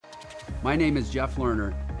My name is Jeff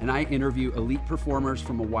Lerner, and I interview elite performers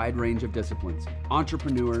from a wide range of disciplines: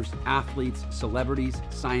 entrepreneurs, athletes, celebrities,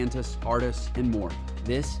 scientists, artists, and more.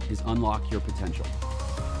 This is Unlock Your Potential.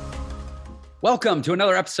 Welcome to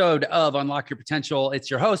another episode of Unlock Your Potential.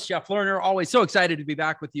 It's your host, Jeff Lerner. Always so excited to be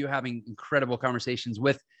back with you, having incredible conversations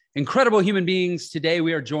with incredible human beings. Today,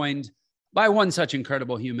 we are joined by one such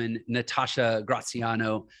incredible human, Natasha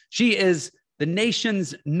Graziano. She is the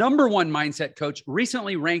nation's #1 mindset coach,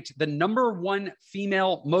 recently ranked the #1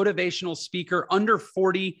 female motivational speaker under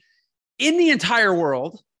 40 in the entire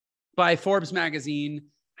world by Forbes magazine,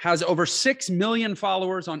 has over 6 million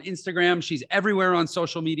followers on Instagram. She's everywhere on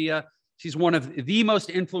social media. She's one of the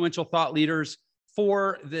most influential thought leaders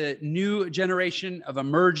for the new generation of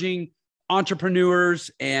emerging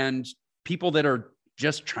entrepreneurs and people that are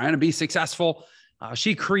just trying to be successful.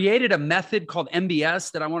 She created a method called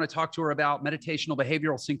MBS that I want to talk to her about, meditational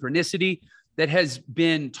behavioral synchronicity, that has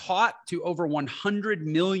been taught to over 100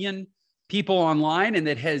 million people online and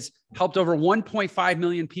that has helped over 1.5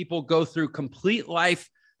 million people go through complete life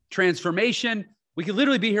transformation. We could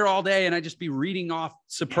literally be here all day and I'd just be reading off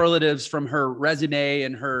superlatives from her resume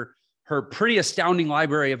and her pretty astounding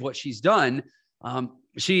library of what she's done.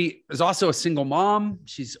 She is also a single mom.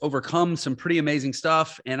 She's overcome some pretty amazing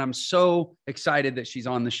stuff. And I'm so excited that she's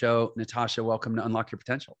on the show. Natasha, welcome to Unlock Your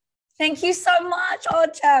Potential. Thank you so much. Oh,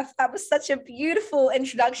 Jeff, that was such a beautiful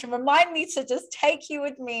introduction. Remind me to just take you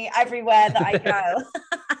with me everywhere that I go.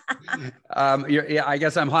 I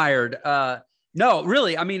guess I'm hired. No,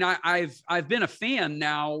 really. I mean, I've been a fan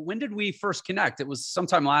now. When did we first connect? It was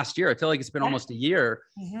sometime last year. I feel like it's been almost a year.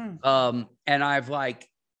 Mm-hmm. And I've I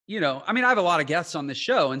have a lot of guests on this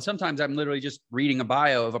show, and sometimes I'm literally just reading a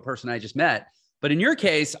bio of a person I just met. But in your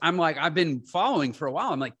case, I've been following for a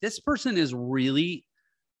while. I'm like, this person is really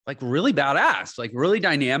badass, like really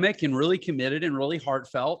dynamic and really committed and really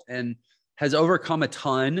heartfelt and has overcome a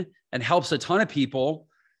ton and helps a ton of people.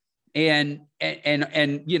 And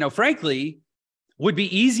frankly, would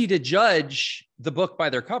be easy to judge the book by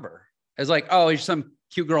their cover as like, oh, he's some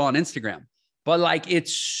cute girl on Instagram. But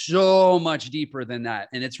it's so much deeper than that.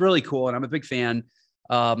 And it's really cool. And I'm a big fan.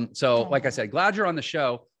 So like I said, glad you're on the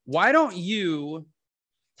show. Why don't you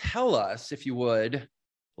tell us, if you would,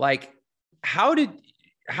 how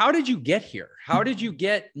did you get here? How did you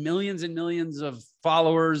get millions and millions of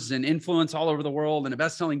followers and influence all over the world and a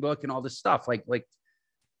best-selling book and all this stuff? It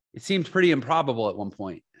seemed pretty improbable at one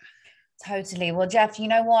point. Totally. Well, Jeff, you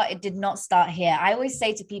know what? It did not start here. I always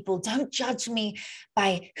say to people, don't judge me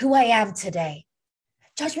by who I am today.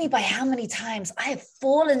 Judge me by how many times I have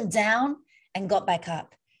fallen down and got back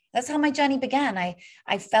up. That's how my journey began.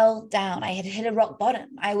 I fell down. I had hit a rock bottom.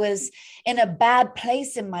 I was in a bad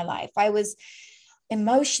place in my life. I was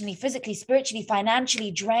emotionally, physically, spiritually,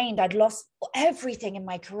 financially drained. I'd lost everything in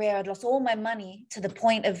my career. I'd lost all my money to the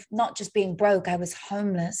point of not just being broke. I was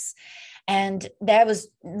homeless. And there was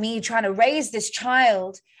me trying to raise this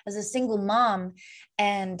child as a single mom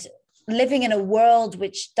and living in a world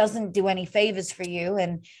which doesn't do any favors for you,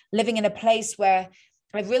 and living in a place where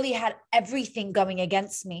I really had everything going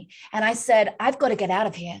against me. And I said, I've got to get out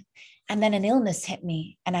of here. And then an illness hit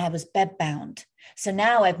me and I was bedbound. So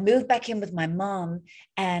now I've moved back in with my mom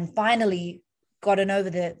and finally gotten over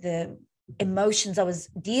the emotions I was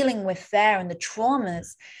dealing with there and the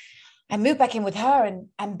traumas. I moved back in with her and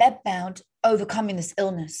I'm bedbound, overcoming this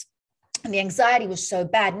illness. And the anxiety was so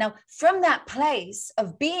bad. Now, from that place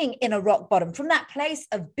of being in a rock bottom, from that place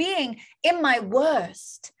of being in my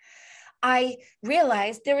worst, I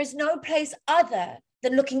realized there is no place other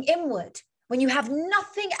than looking inward. When you have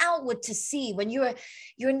nothing outward to see, when you're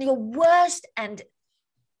in your worst and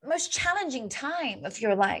most challenging time of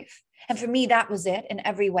your life. And for me, that was it in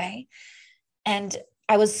every way. And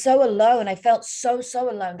I was so alone. I felt so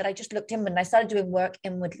alone that I just looked inward and I started doing work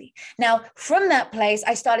inwardly. Now, from that place,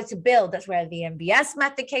 I started to build. That's where the MBS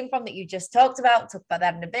method came from that you just talked about. We'll talk about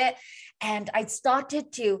that in a bit. And I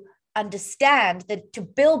started to understand that to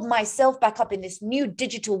build myself back up in this new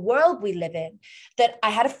digital world we live in, that I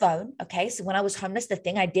had a phone. Okay. So when I was homeless, the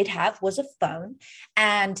thing I did have was a phone,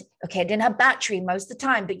 and okay, I didn't have battery most of the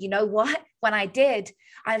time, but you know what? When I did,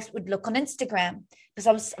 I would look on Instagram because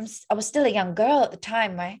I was still a young girl at the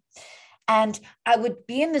time. Right. And I would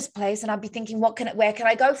be in this place and I'd be thinking, where can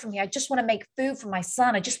I go from here? I just want to make food for my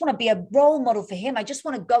son. I just want to be a role model for him. I just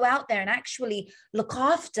want to go out there and actually look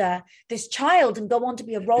after this child and go on to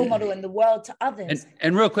be a role model in the world to others.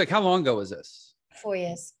 And real quick, how long ago was this? 4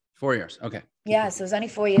 years. 4 years. Okay. Yeah, so it was only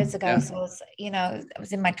 4 years ago. Yeah. So I was, I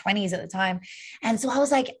was in my 20s at the time. And so I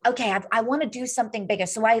was like, okay, I want to do something bigger.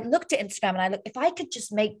 So I looked at Instagram and I looked, if I could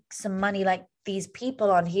just make some money like these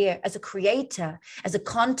people on here as a creator, as a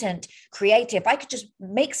content creator, if I could just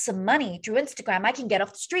make some money through Instagram, I can get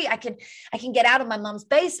off the street. I can get out of my mom's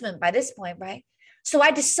basement by this point, right? So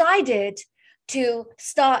I decided to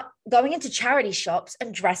start going into charity shops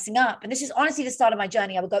and dressing up. And this is honestly the start of my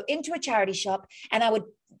journey. I would go into a charity shop and I would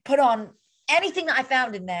put on anything that I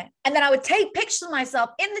found in there. And then I would take pictures of myself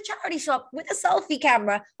in the charity shop with a selfie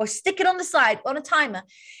camera or stick it on the side on a timer.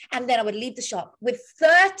 And then I would leave the shop with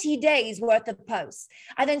 30 days worth of posts.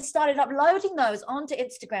 I then started uploading those onto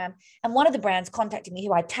Instagram. And one of the brands contacted me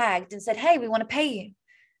who I tagged and said, hey, we want to pay you.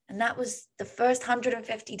 And that was the first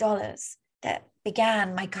 $150 that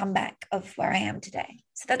began my comeback of where I am today.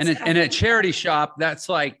 So that's and a charity shop.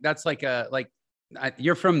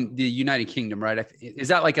 You're from the United Kingdom, right? Is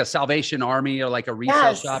that like a Salvation Army or like a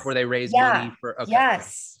resale shop where they raise money for? Okay.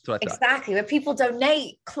 Yes, exactly. Where people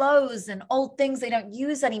donate clothes and old things they don't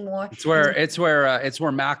use anymore. It's where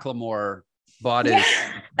Macklemore bought his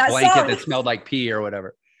blanket that smelled like pee or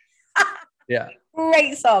whatever. Yeah.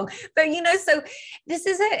 Great song. But so this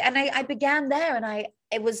is it. And I began there and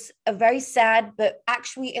it was a very sad, but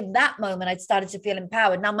actually in that moment, I'd started to feel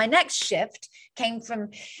empowered. Now my next shift came from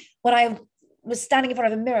when I was standing in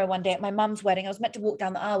front of a mirror one day at my mom's wedding. I was meant to walk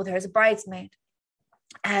down the aisle with her as a bridesmaid.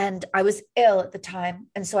 And I was ill at the time.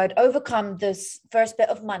 And so I'd overcome this first bit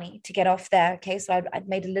of money to get off there. Okay. So I'd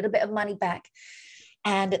made a little bit of money back.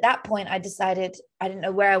 And at that point, I decided I didn't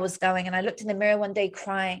know where I was going. And I looked in the mirror one day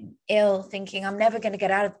crying, ill, thinking I'm never going to get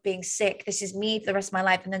out of being sick. This is me for the rest of my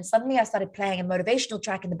life. And then suddenly I started playing a motivational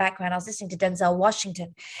track in the background. I was listening to Denzel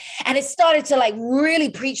Washington and it started to like really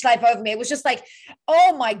preach life over me. It was just like,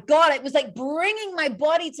 oh my God, it was like bringing my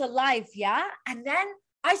body to life. Yeah. And then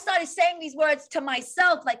I started saying these words to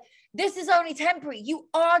myself, like, this is only temporary. You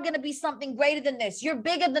are going to be something greater than this. You're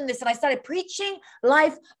bigger than this. And I started preaching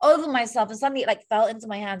life over myself. And suddenly it like fell into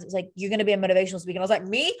my hands. It was like, you're going to be a motivational speaker. And I was like,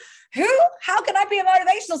 me? Who? How can I be a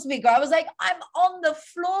motivational speaker? I was like, I'm on the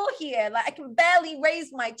floor here. Like I can barely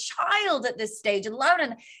raise my child at this stage alone.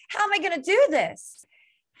 And how am I going to do this?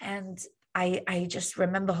 And I just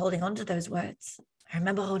remember holding on to those words. You're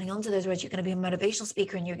going to be a motivational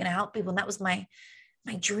speaker and you're going to help people. And that was my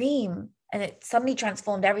dream. And it suddenly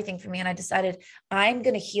transformed everything for me. And I decided I'm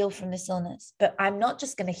going to heal from this illness, but I'm not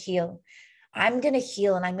just going to heal. I'm going to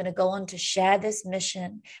heal and I'm going to go on to share this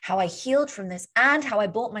mission, how I healed from this and how I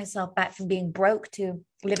brought myself back from being broke to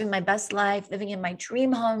living my best life, living in my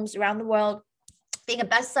dream homes around the world, being a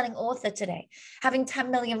best-selling author today, having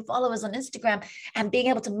 10 million followers on Instagram and being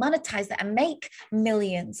able to monetize that and make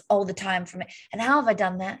millions all the time from it. And how have I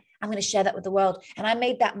done that? I'm going to share that with the world. And I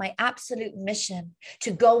made that my absolute mission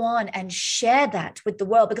to go on and share that with the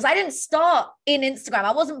world because I didn't start in Instagram.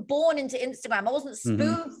 I wasn't born into Instagram. I wasn't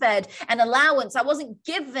spoon-fed an allowance. I wasn't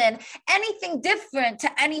given anything different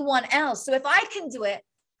to anyone else. So if I can do it,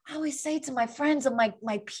 I always say to my friends and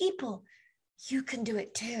my people, you can do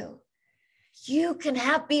it too. You can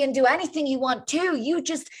be and do anything you want to. You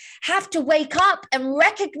just have to wake up and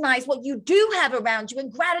recognize what you do have around you.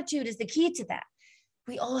 And gratitude is the key to that.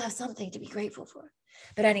 We all have something to be grateful for.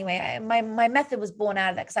 But anyway, my method was born out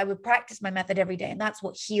of that because I would practice my method every day. And that's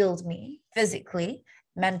what healed me physically,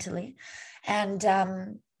 mentally. And,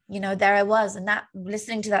 there I was. And that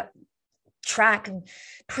listening to that track and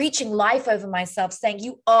preaching life over myself, saying,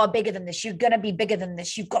 you are bigger than this. You're going to be bigger than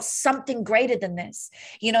this. You've got something greater than this,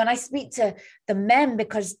 and I speak to the men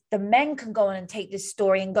because the men can go on and take this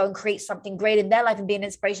story and go and create something great in their life and be an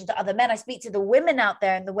inspiration to other men. I speak to the women out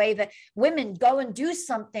there in the way that women go and do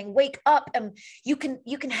something, wake up, and you can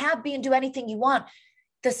be and do anything you want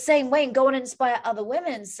the same way and go and inspire other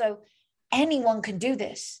women. So anyone can do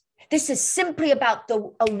this. This is simply about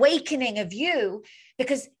the awakening of you,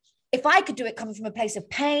 because if I could do it coming from a place of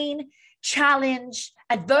pain, challenge,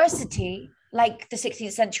 adversity, like the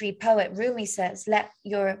 16th century poet Rumi says, let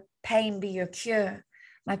your pain be your cure.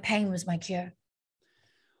 My pain was my cure.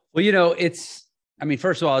 Well,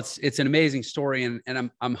 first of all, it's an amazing story,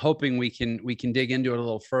 and I'm hoping we can dig into it a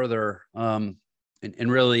little further, and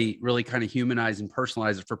really, really kind of humanize and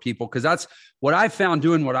personalize it for people. Cause that's what I found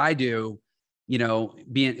doing what I do,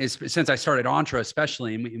 since I started Entre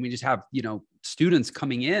especially, and we just have, students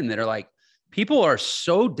coming in that are like, people are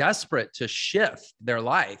so desperate to shift their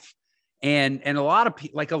life. And a lot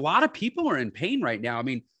of people are in pain right now. I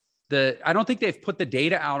mean, I don't think they've put the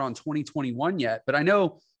data out on 2021 yet, but I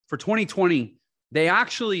know for 2020, they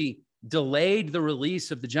actually delayed the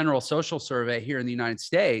release of the General Social Survey here in the United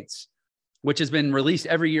States which has been released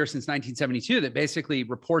every year since 1972, that basically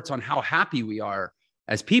reports on how happy we are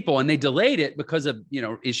as people. And they delayed it because of,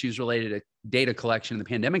 issues related to data collection and the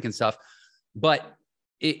pandemic and stuff. But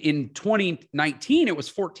in 2019, it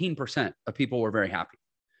was 14% of people were very happy.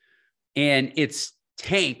 And it's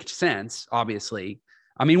tanked since, obviously.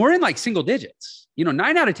 I mean, we're in like single digits.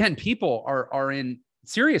 9 out of 10 people are in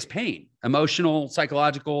serious pain, emotional,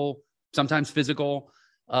 psychological, sometimes physical.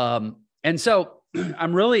 And so I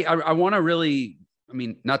want to really,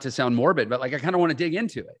 not to sound morbid, but like, I kind of want to dig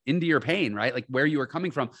into your pain, right? Like where you are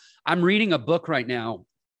coming from. I'm reading a book right now.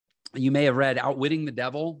 You may have read Outwitting the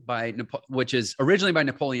Devil which is originally by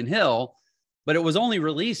Napoleon Hill, but it was only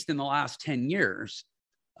released in the last 10 years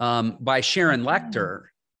by Sharon Lechter.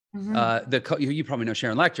 Mm-hmm. You probably know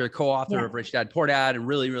Sharon Lechter, co-author of Rich Dad, Poor Dad, and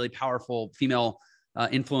really, really powerful female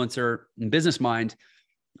influencer and business mind.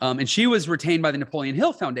 And she was retained by the Napoleon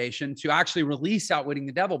Hill Foundation to actually release Outwitting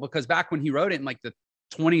the Devil, because back when he wrote it in like the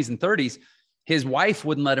 20s and 30s, his wife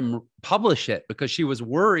wouldn't let him publish it because she was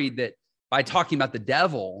worried that by talking about the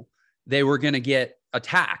devil, they were going to get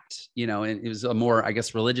attacked, and it was a more, I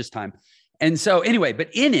guess, religious time. And so anyway, but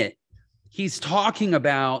in it, he's talking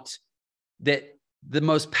about that the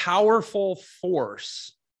most powerful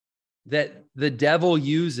force that the devil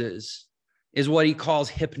uses is what he calls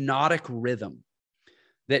hypnotic rhythm.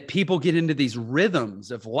 That people get into these rhythms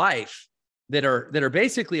of life that are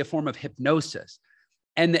basically a form of hypnosis.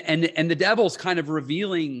 And the devil's kind of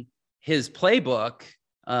revealing his playbook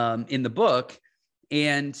in the book.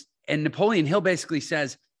 And Napoleon Hill basically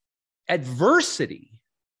says, adversity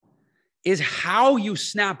is how you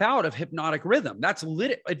snap out of hypnotic rhythm.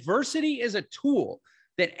 Adversity is a tool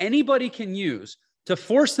that anybody can use to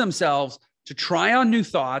force themselves to try on new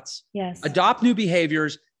thoughts, adopt new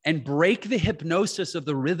behaviors, and break the hypnosis of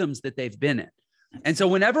the rhythms that they've been in. And so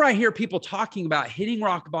whenever I hear people talking about hitting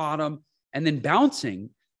rock bottom and then bouncing,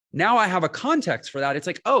 now I have a context for that. It's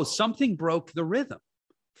like, oh, something broke the rhythm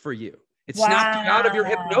for you. It snapped you out of your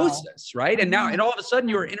hypnosis, right? And now, and all of a sudden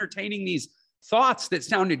you were entertaining these thoughts that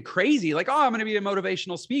sounded crazy, like, oh, I'm going to be a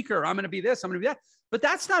motivational speaker. I'm going to be this, I'm going to be that. But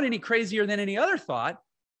that's not any crazier than any other thought.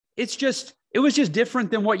 It was just different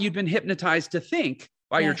than what you'd been hypnotized to think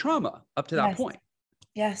by your trauma up to that point.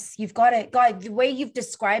 Yes, you've got it. God, the way you've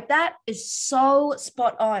described that is so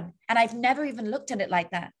spot on. And I've never even looked at it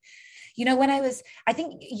like that. I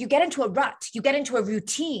think you get into a rut, you get into a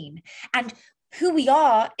routine, and who we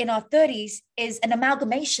are in our 30s is an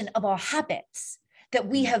amalgamation of our habits that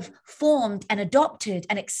we have formed and adopted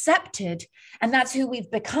and accepted. And that's who we've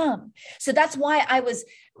become. So that's why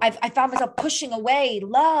I found myself pushing away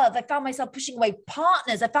love. I found myself pushing away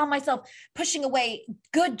partners. I found myself pushing away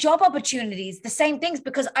good job opportunities, the same things,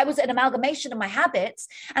 because I was an amalgamation of my habits.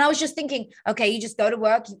 And I was just thinking, okay, you just go to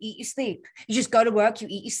work, you eat, you sleep. You just go to work, you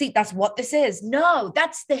eat, you sleep. That's what this is. No,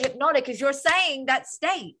 that's the hypnotic, as you're saying, that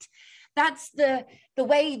state. That's the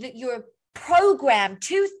way that you're programmed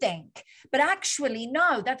to think. But actually,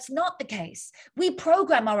 no, that's not the case. We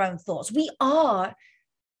program our own thoughts. We are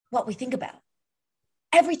what we think about.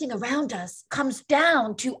 Everything around us comes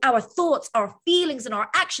down to our thoughts, our feelings, and our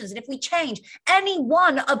actions. And if we change any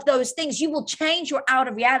one of those things, you will change your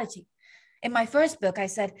outer reality. In my first book, I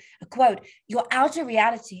said, a quote, your outer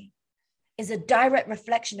reality is a direct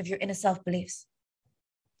reflection of your inner self-beliefs.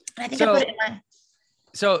 And I think I put it in my...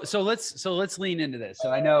 So let's lean into this. So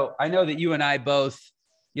I know that you and I both,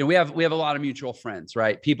 we have a lot of mutual friends,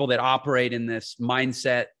 right? People that operate in this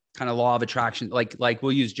mindset, kind of law of attraction. Like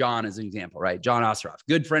we'll use John as an example, right? John Ostroff,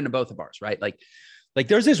 good friend of both of ours, right? Like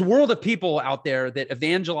there's this world of people out there that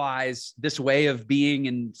evangelize this way of being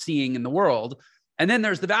and seeing in the world. And then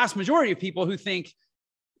there's the vast majority of people who think,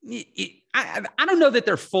 I don't know that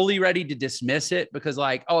they're fully ready to dismiss it, because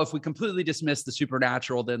like, oh, if we completely dismiss the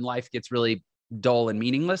supernatural, then life gets really dull and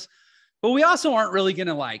meaningless. But we also aren't really going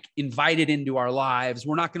to like invite it into our lives.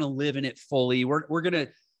 We're not going to live in it fully. We're going to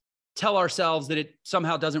tell ourselves that it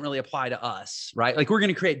somehow doesn't really apply to us, right? Like we're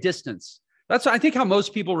going to create distance. That's, I think, how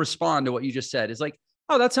most people respond to what you just said is like,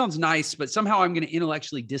 oh, that sounds nice, but somehow I'm going to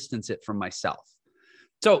intellectually distance it from myself.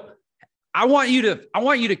 So I want you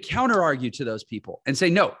to counter argue to those people and say,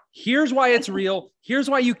 no, here's why it's real. Here's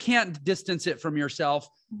why you can't distance it from yourself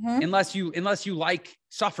unless you like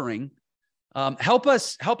suffering. Help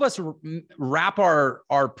us wrap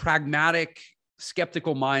our pragmatic,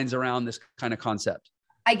 skeptical minds around this kind of concept.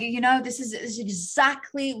 This is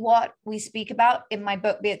exactly what we speak about in my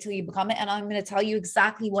book, Be It Till You Become It. And I'm going to tell you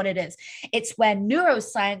exactly what it is. It's where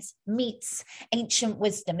neuroscience meets ancient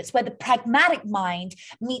wisdom. It's where the pragmatic mind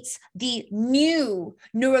meets the new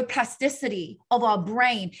neuroplasticity of our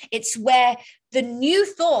brain. It's where the new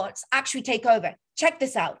thoughts actually take over. check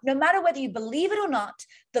this out. No matter whether you believe it or not,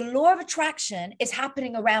 the law of attraction is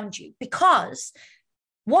happening around you, because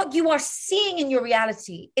what you are seeing in your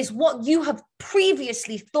reality is what you have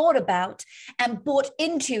previously thought about and brought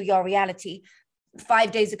into your reality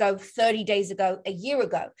 5 days ago, 30 days ago, a year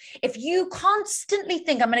ago. If you constantly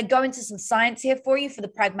think, I'm going to go into some science here for you, for the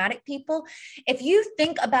pragmatic people. If you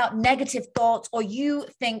think about negative thoughts, or you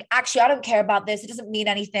think, actually, I don't care about this, it doesn't mean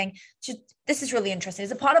anything. This is really interesting.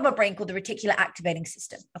 There's a part of our brain called the reticular activating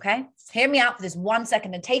system. Okay. Hear me out for this 1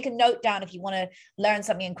 second and take a note down if you want to learn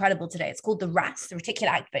something incredible today. It's called the RAS, the reticular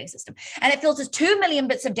activating system. And it filters 2 million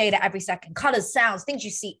bits of data every second: colors, sounds, things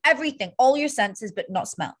you see, everything, all your senses, but not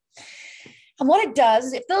smell. And what it does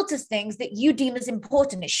is it filters things that you deem as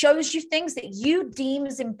important. It shows you things that you deem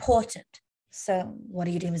as important. So what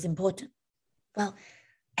do you deem as important? Well,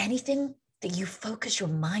 anything that you focus your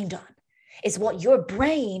mind on is what your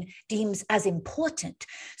brain deems as important.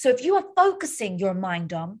 So if you are focusing your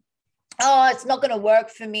mind on, oh, it's not going to work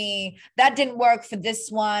for me, that didn't work for this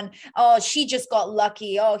one, oh, she just got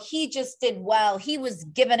lucky, oh, he just did well, he was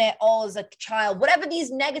given it all as a child, whatever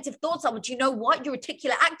these negative thoughts are, but you know what? Your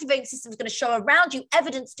reticular activating system is going to show around you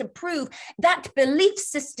evidence to prove that belief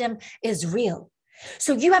system is real.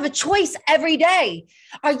 So you have a choice every day.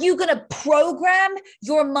 Are you going to program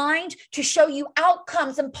your mind to show you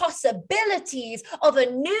outcomes and possibilities of a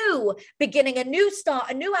new beginning, a new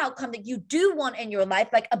start, a new outcome that you do want in your life,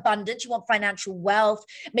 like abundance? You want financial wealth.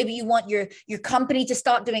 Maybe you want your company to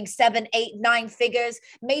start doing 7, 8, 9 figures.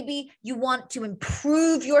 Maybe you want to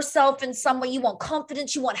improve yourself in some way. You want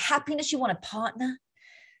confidence. You want happiness. You want a partner.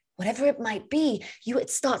 Whatever it might be, it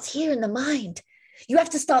starts here in the mind. You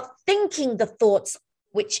have to start thinking the thoughts,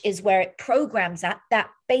 which is where it programs at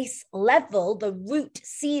that base level, the root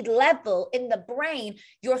seed level in the brain.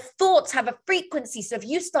 Your thoughts have a frequency. So if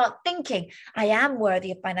you start thinking, I am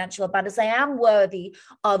worthy of financial abundance, I am worthy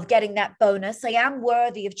of getting that bonus, I am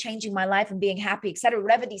worthy of changing my life and being happy, etc.,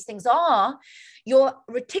 whatever these things are, your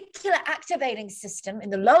reticular activating system in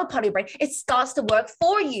the lower part of your brain, it starts to work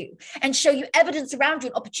for you and show you evidence around you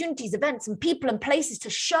and opportunities, events, and people and places to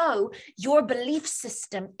show your belief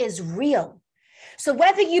system is real. So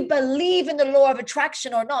whether you believe in the law of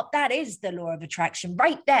attraction or not, that is the law of attraction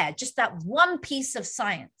right there. Just that one piece of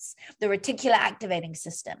science, the reticular activating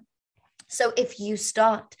system. So if you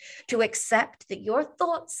start to accept that your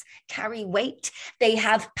thoughts carry weight, they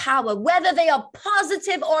have power, whether they are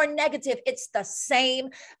positive or negative, it's the same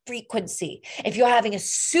frequency. If you're having a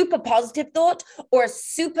super positive thought or a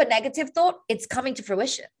super negative thought, it's coming to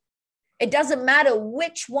fruition. It doesn't matter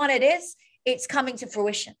which one it is, it's coming to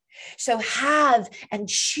fruition. So have and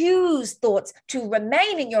choose thoughts to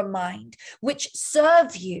remain in your mind, which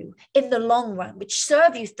serve you in the long run, which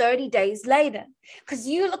serve you 30 days later. Because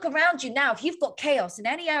you look around you now, if you've got chaos in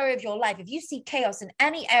any area of your life, if you see chaos in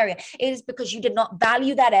any area, it is because you did not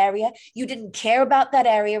value that area. You didn't care about that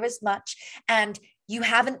area as much. And you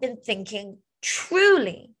haven't been thinking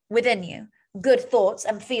truly within you good thoughts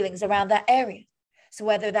and feelings around that area. So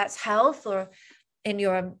whether that's health or in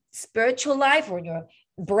your spiritual life or in your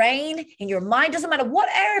brain, in your mind, doesn't matter what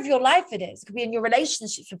area of your life it is. It could be in your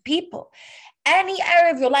relationships with people. Any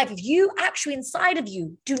area of your life, if you actually inside of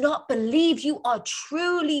you do not believe you are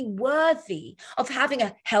truly worthy of having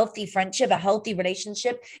a healthy friendship, a healthy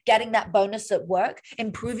relationship, getting that bonus at work,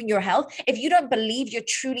 improving your health, if you don't believe you're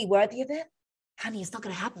truly worthy of it, honey, it's not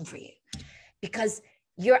going to happen for you, because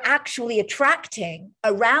you're actually attracting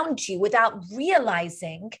around you without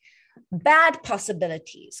realizing bad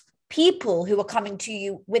possibilities, people who are coming to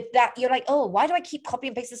you with that. You're like, oh, why do I keep copy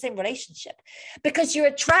and paste the same relationship? Because you're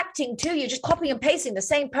attracting to, you're just copying and pasting the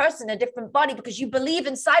same person in a different body, because you believe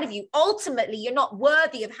inside of you, ultimately, you're not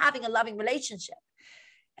worthy of having a loving relationship.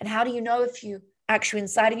 And how do you know if you actually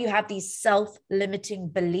inside of you have these self-limiting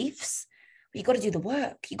beliefs? You got to do the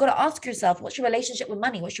work. You got to ask yourself, what's your relationship with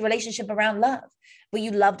money? What's your relationship around love? Were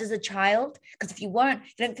you loved as a child? Because if you weren't,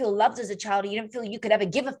 you didn't feel loved as a child, or you didn't feel you could ever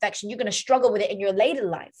give affection, you're going to struggle with it in your later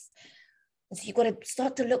life. And so you got to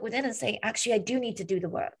start to look within and say, actually, I do need to do the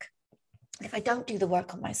work. If I don't do the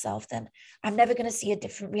work on myself, then I'm never going to see a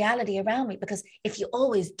different reality around me. Because if you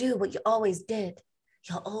always do what you always did,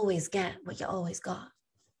 you'll always get what you always got.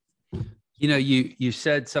 You know, you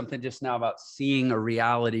said something just now about seeing a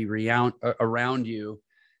reality around you.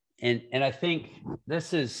 And I think this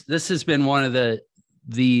has been one of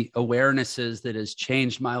the awarenesses that has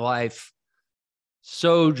changed my life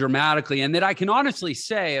so dramatically. And that I can honestly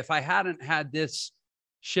say, if I hadn't had this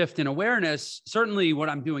shift in awareness, certainly what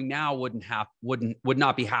I'm doing now would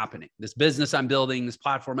not be happening. This business I'm building, this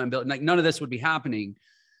platform I'm building, like none of this would be happening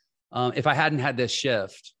if I hadn't had this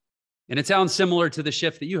shift. And it sounds similar to the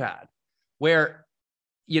shift that you had, where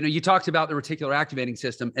you talked about the reticular activating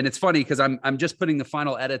system, and it's funny because I'm just putting the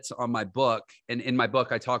final edits on my book, and in my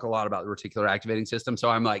book I talk a lot about the reticular activating system. So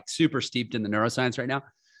I'm like super steeped in the neuroscience right now.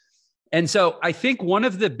 And so I think one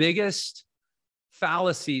of the biggest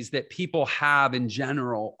fallacies that people have in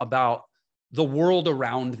general about the world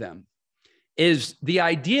around them is the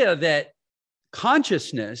idea that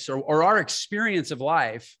consciousness or our experience of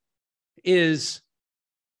life is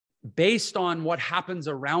based on what happens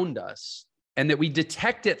around us, and that we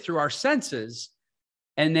detect it through our senses.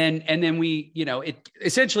 And then we, it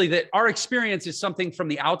essentially that our experience is something from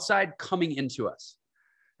the outside coming into us.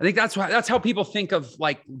 I think that's how people think of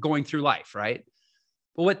like going through life, right?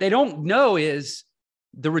 But what they don't know is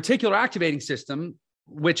the reticular activating system,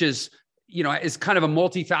 which is, is kind of a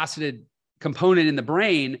multifaceted component in the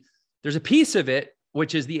brain. There's a piece of it,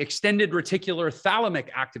 which is the extended reticular thalamic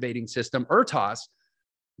activating system, ERTAS,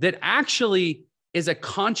 that actually is a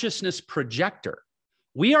consciousness projector.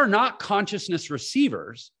 We are not consciousness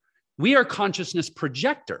receivers. We are consciousness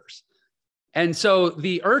projectors. And so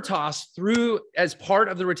the ERTAS, through as part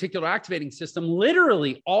of the reticular activating system,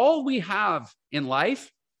 literally all we have in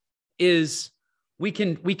life is we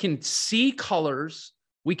can see colors,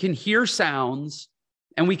 we can hear sounds,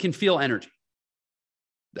 and we can feel energy.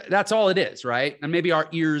 That's all it is, right? And maybe our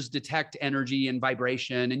ears detect energy and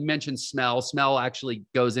vibration. And you mentioned smell. Smell actually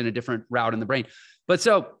goes in a different route in the brain. But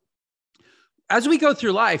so as we go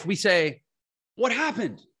through life, we say, what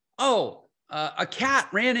happened? Oh, a cat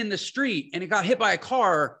ran in the street and it got hit by a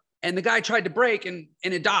car and the guy tried to brake and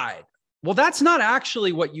it died. Well, that's not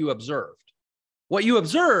actually what you observed. What you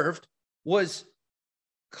observed was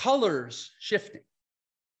colors shifting.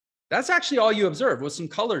 That's actually all you observed, was some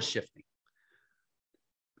colors shifting.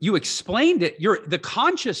 You explained it. The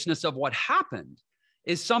consciousness of what happened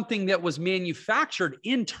is something that was manufactured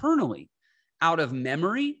internally out of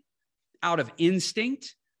memory, out of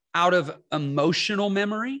instinct, out of emotional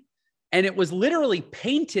memory. And it was literally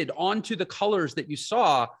painted onto the colors that you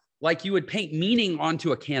saw, like you would paint meaning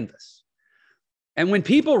onto a canvas. And when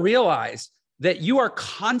people realize that you are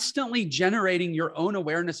constantly generating your own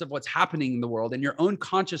awareness of what's happening in the world and your own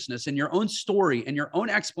consciousness and your own story and your own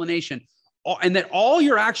explanation, and that all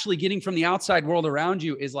you're actually getting from the outside world around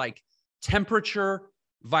you is like temperature,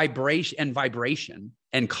 vibration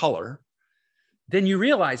and color, then you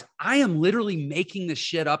realize I am literally making this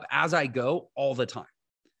shit up as I go all the time,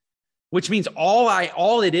 which means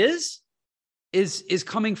all it is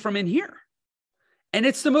coming from in here. And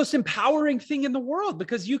it's the most empowering thing in the world,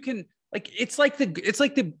 because you can it's like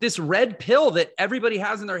this red pill that everybody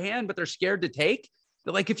has in their hand, but they're scared to take.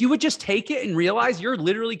 But like, if you would just take it and realize you're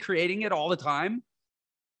literally creating it all the time,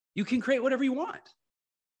 you can create whatever you want.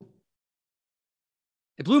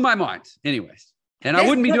 It blew my mind anyways. And I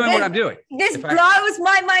wouldn't be doing what I'm doing. This blows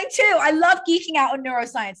my mind too. I love geeking out on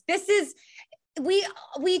neuroscience.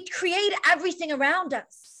 We create everything around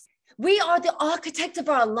us. We are the architect of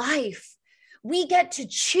our life. We get to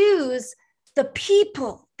choose the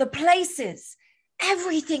people, the places,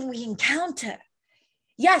 everything we encounter.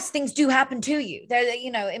 Yes, things do happen to you.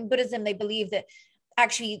 In Buddhism, they believe that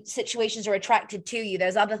actually situations are attracted to you.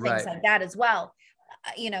 There's other things like that as well.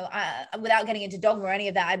 Without getting into dogma or any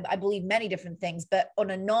of that, I believe many different things, but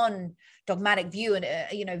on a non-dogmatic view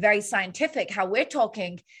and, very scientific, how we're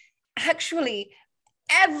talking, actually,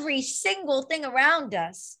 every single thing around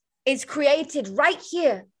us is created right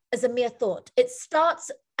here as a mere thought. It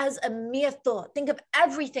starts as a mere thought. Think of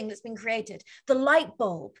everything that's been created. The light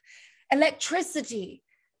bulb, electricity,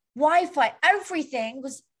 Wi-Fi, everything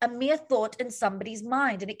was a mere thought in somebody's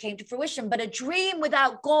mind and it came to fruition. But a dream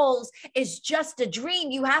without goals is just a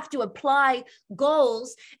dream. You have to apply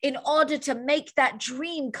goals in order to make that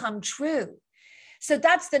dream come true. So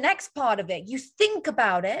that's the next part of it. You think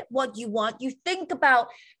about it, what you want. You think about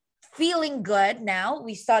feeling good. Now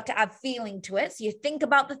we start to add feeling to it. So you think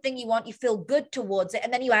about the thing you want, you feel good towards it,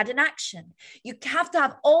 and then you add an action. You have to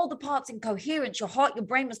have all the parts in coherence. Your heart, your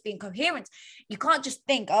brain must be in coherence. You can't just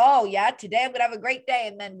think, oh yeah, today I'm gonna have a great day,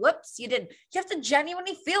 and then whoops, you didn't. You have to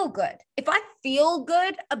genuinely feel good. If I feel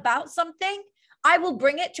good about something, I will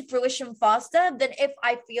bring it to fruition faster than if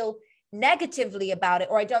I feel negatively about it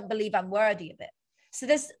or I don't believe I'm worthy of it. So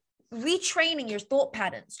this retraining your thought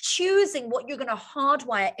patterns, choosing what you're going to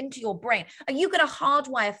hardwire into your brain. Are you going to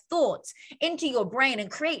hardwire thoughts into your brain and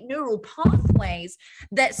create neural pathways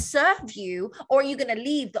that serve you, or are you going to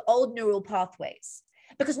leave the old neural pathways?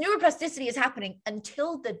 Because neuroplasticity is happening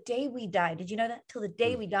until the day we die. Did you know that? Till the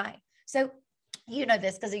day we die. So you know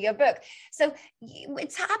this because of your book. So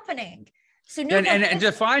it's happening. So and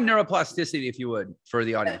define neuroplasticity, if you would, for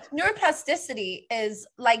the audience. Neuroplasticity is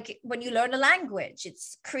like when you learn a language,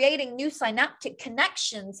 it's creating new synaptic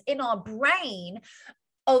connections in our brain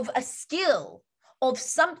of a skill, of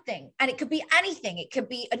something. And it could be anything. It could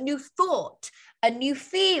be a new thought, a new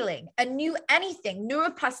feeling, a new anything.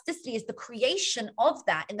 Neuroplasticity is the creation of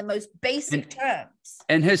that in the most basic terms.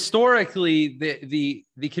 And historically,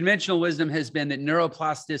 the conventional wisdom has been that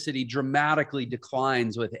neuroplasticity dramatically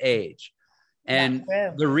declines with age. And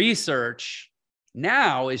the research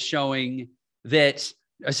now is showing that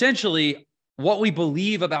essentially what we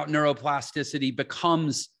believe about neuroplasticity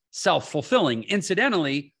becomes self-fulfilling.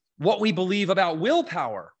 Incidentally, what we believe about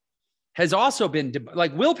willpower has also been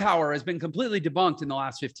willpower has been completely debunked in the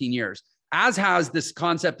last 15 years, as has this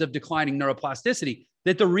concept of declining neuroplasticity.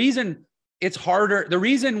 That the reason it's harder, the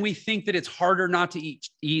reason we think that it's harder not to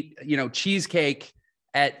eat cheesecake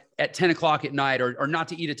at 10 o'clock at night or not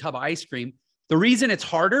to eat a tub of ice cream, the reason it's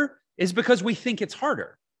harder is because we think it's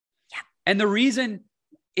harder. Yeah. And the reason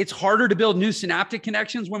it's harder to build new synaptic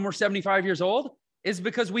connections when we're 75 years old is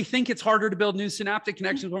because we think it's harder to build new synaptic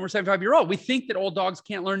connections when we're 75-year-old. We think that old dogs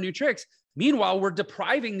can't learn new tricks. Meanwhile, we're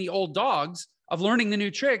depriving the old dogs of learning the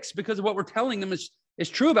new tricks because of what we're telling them is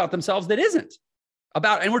true about themselves that isn't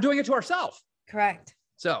about, and we're doing it to ourselves. Correct.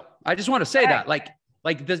 So I just want to say that like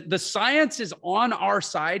the science is on our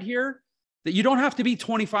side here, that you don't have to be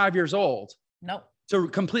 25 years old to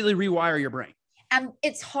completely rewire your brain. And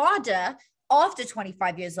it's harder after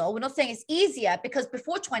 25 years old. We're not saying it's easier, because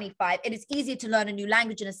before 25, it is easier to learn a new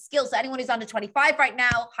language and a skill. So anyone who's under 25 right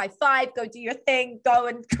now, high five, go do your thing, go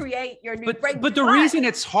and create your new brain. But the reason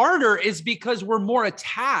it's harder is because we're more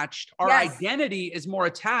attached. Our identity is more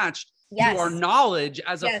attached to our knowledge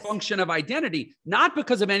as a function of identity, not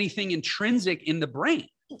because of anything intrinsic in the brain.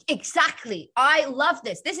 Exactly. I love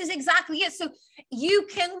this. This is exactly it. So you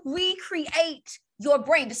can recreate your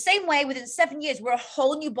brain the same way. Within 7 years, we're a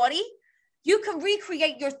whole new body. You can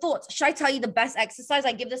recreate your thoughts. Should I tell you the best exercise?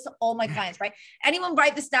 I give this to all my clients, right? Anyone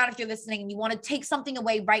write this down if you're listening and you want to take something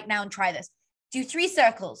away right now and try this. Do 3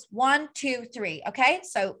 circles. 1, 2, 3. Okay.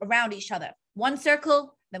 So around each other. 1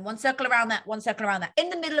 circle, then 1 circle around that, 1 circle around that. In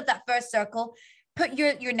the middle of that first circle, put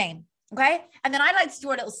your name. Okay. And then I like to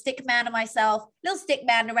draw a little stick man of myself, little stick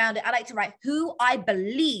man around it. I like to write who I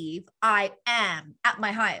believe I am at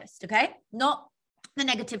my highest. Okay. Not the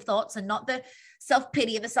negative thoughts and not the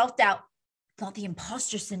self-pity and the self-doubt, not the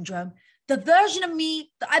imposter syndrome, the version of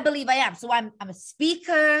me that I believe I am. So I'm a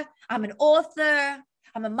speaker, I'm an author,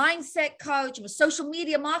 I'm a mindset coach, I'm a social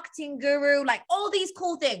media marketing guru, like all these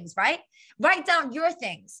cool things, right? Write down your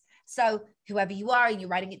things. So whoever you are, and you're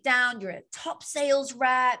writing it down, you're a top sales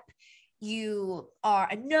rep, you are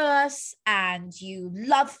a nurse, and you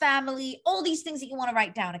love family, all these things that you want to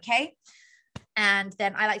write down, okay? And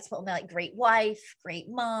then I like to put on there like great wife, great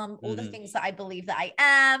mom, all the things that I believe that I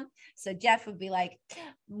am. So Jeff would be like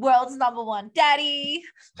world's #1 daddy.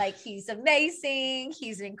 Like he's amazing.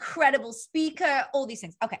 He's an incredible speaker, all these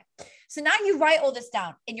things. Okay. So now you write all this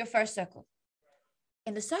down in your first circle.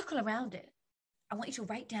 In the circle around it, I want you to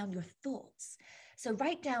write down your thoughts. So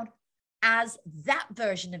write down, as that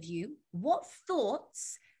version of you, what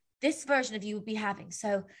thoughts this version of you would be having.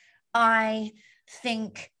 So I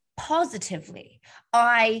think positively.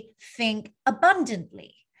 I think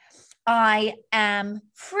abundantly. I am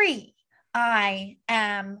free. I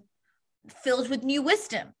am filled with new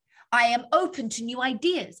wisdom. I am open to new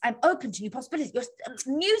ideas. I'm open to new possibilities. Your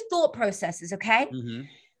new thought processes, okay? Mm-hmm.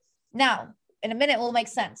 Now, in a minute, it will make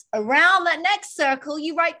sense. Around that next circle,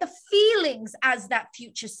 you write the feelings as that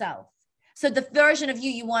future self. So the version of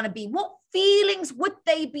you want to be, what feelings would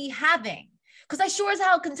they be having? Because I sure as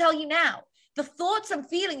hell can tell you now, the thoughts and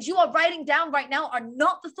feelings you are writing down right now are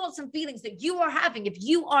not the thoughts and feelings that you are having if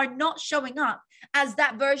you are not showing up as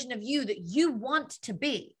that version of you that you want to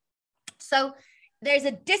be. So there's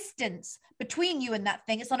a distance between you and that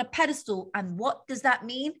thing. It's on a pedestal. And what does that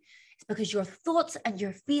mean? It's because your thoughts and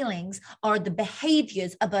your feelings are the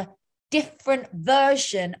behaviors of a different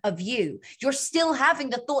version of you. You're still having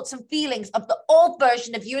the thoughts and feelings of the old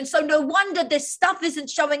version of you. And so no wonder this stuff isn't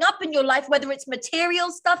showing up in your life, whether it's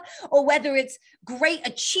material stuff or whether it's great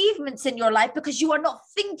achievements in your life, because you are not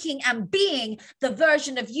thinking and being the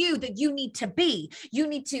version of you that you need to be. You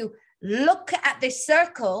need to look at this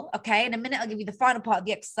circle. Okay. In a minute, I'll give you the final part of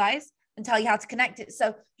the exercise and tell you how to connect it.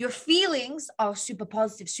 So your feelings are super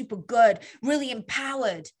positive, super good, really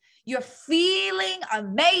empowered. You're feeling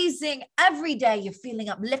amazing every day. You're feeling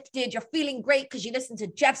uplifted. You're feeling great because you listen to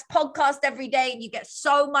Jeff's podcast every day and you get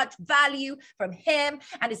so much value from him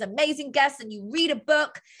and his amazing guests, and you read a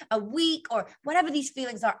book a week or whatever these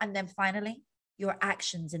feelings are. And then finally, your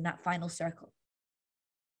actions in that final circle.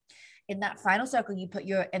 In that final circle, you put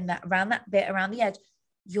your, in that, around that bit, around the edge,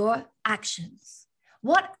 your actions.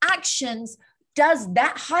 What actions does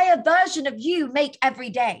that higher version of you make every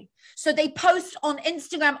day? So they post on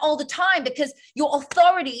Instagram all the time because your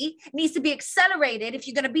authority needs to be accelerated if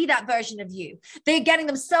you're going to be that version of you. They're getting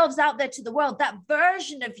themselves out there to the world. That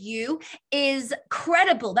version of you is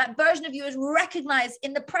credible. That version of you is recognized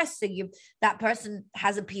in the press. So that person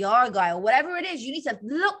has a PR guy or whatever it is. You need to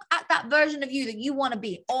look at that version of you that you want to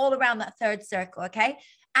be all around that third circle, okay?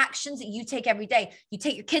 Actions that you take every day. You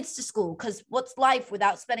take your kids to school, because what's life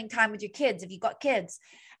without spending time with your kids if you've got kids?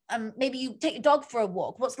 Maybe you take your dog for a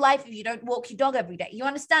walk. What's life if you don't walk your dog every day? You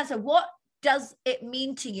understand? So what does it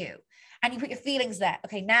mean to you? And you put your feelings there.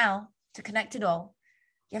 Okay, now to connect it all,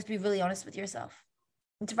 you have to be really honest with yourself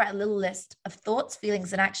and to write a little list of thoughts,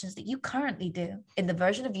 feelings, and actions that you currently do in the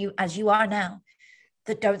version of you as you are now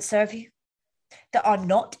that don't serve you, that are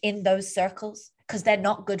not in those circles because they're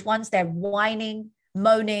not good ones. They're whining,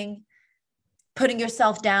 moaning, putting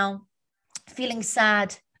yourself down, feeling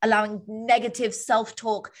sad, allowing negative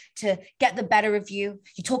self-talk to get the better of you.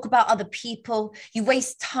 You talk about other people. You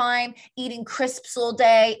waste time eating crisps all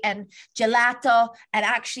day and gelato, and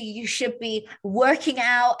actually you should be working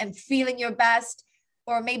out and feeling your best.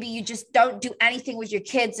 Or maybe you just don't do anything with your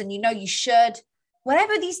kids and you know you should.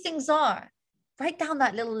 Whatever these things are, write down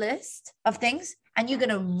that little list of things and you're going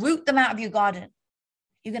to root them out of your garden.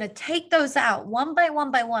 You're going to take those out one by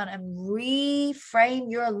one and reframe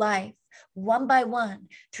your life one by one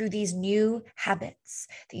through these new habits,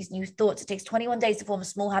 these new thoughts. It takes 21 days to form a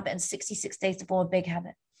small habit and 66 days to form a big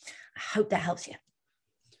habit. I hope that helps you.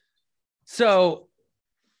 So,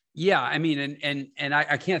 yeah, I mean, and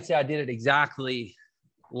I can't say I did it exactly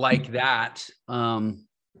like that.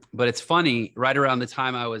 But it's funny, right around the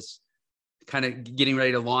time I was kind of getting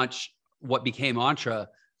ready to launch what became Entre,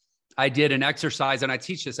 I did an exercise, and I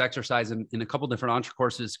teach this exercise in a couple different Entre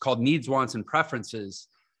courses called Needs, Wants, and Preferences,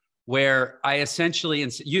 where I essentially,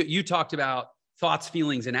 and you talked about thoughts,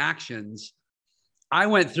 feelings, and actions. I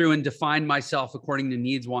went through and defined myself according to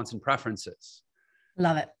needs, wants, and preferences.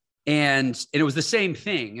 Love it. And it was the same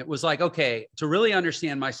thing. It was like, okay, to really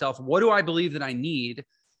understand myself, what do I believe that I need?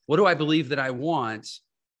 What do I believe that I want?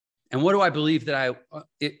 And what do I believe that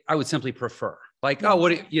I would simply prefer? Like, oh,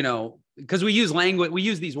 what, you know, because we use language, we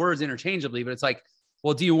use these words interchangeably, but it's like,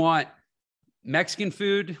 well, do you want Mexican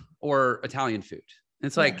food or Italian food? And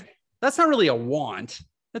it's like, that's not really a want.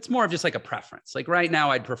 That's more of just like a preference. Like right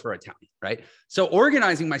now, I'd prefer Italian, right? So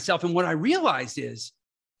organizing myself. And what I realized is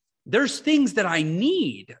there's things that I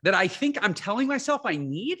need that I think I'm telling myself I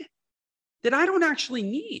need that I don't actually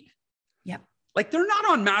need. Yeah. Like they're not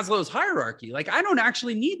on Maslow's hierarchy. Like I don't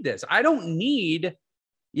actually need this. I don't need,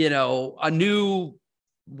 you know, a new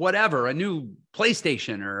whatever, a new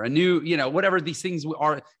PlayStation or a new, you know, whatever these things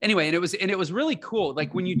are. Anyway, and it was really cool.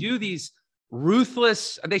 Like when you do these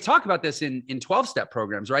ruthless, they talk about this in 12-step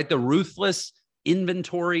programs, right? The ruthless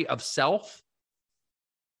inventory of self.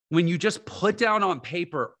 When you just put down on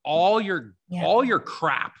paper all your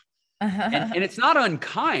crap, and it's not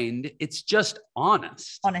unkind, it's just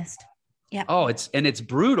honest. Yeah. Oh, it's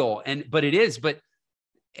brutal. But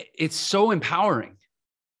it's so empowering.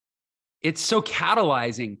 It's so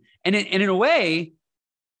catalyzing. And in a way,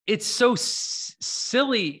 it's so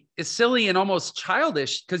silly. It's silly and almost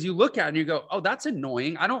childish because you look at it and you go, oh, that's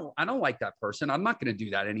annoying. I don't like that person. I'm not going to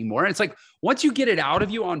do that anymore. And it's like, once you get it out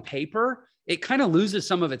of you on paper, it kind of loses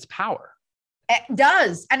some of its power. It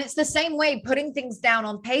does. And it's the same way putting things down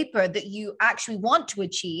on paper that you actually want to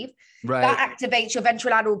achieve. Right. That activates your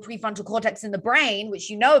ventrolateral prefrontal cortex in the brain,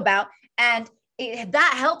 which you know about. And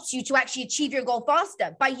that helps you to actually achieve your goal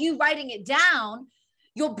faster. By you writing it down,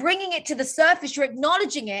 you're bringing it to the surface, you're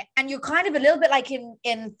acknowledging it. And you're kind of a little bit like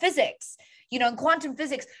in physics, you know, in quantum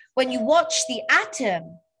physics, when you watch the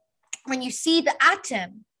atom, when you see the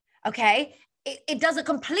atom, okay, it does a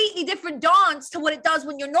completely different dance to what it does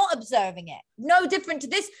when you're not observing it. No different to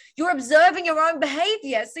this. You're observing your own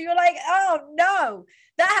behavior. So you're like, oh no,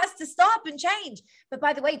 that has to stop and change. But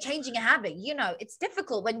by the way, changing a habit, you know, it's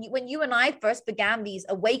difficult. When you and I first began these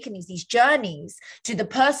awakenings, these journeys to the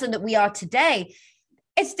person that we are today,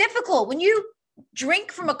 it's difficult. When you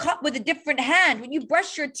drink from a cup with a different hand, when you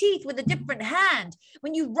brush your teeth with a different hand,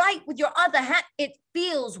 when you write with your other hand, it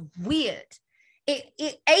feels weird.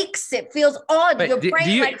 It aches. It feels odd. But your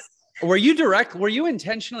brain were you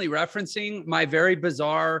intentionally referencing my very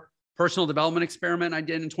bizarre personal development experiment I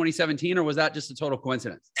did in 2017, or was that just a total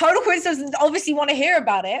coincidence? Total coincidence. Obviously want to hear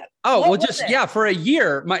about it. Oh, well, just, yeah, for a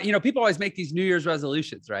year, people always make these New Year's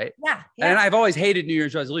resolutions, right? Yeah. And I've always hated New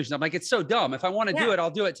Year's resolutions. I'm like, it's so dumb. If I want to do it, I'll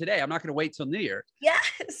do it today. I'm not going to wait till New Year. Yes.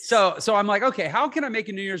 So I'm like, okay, how can I make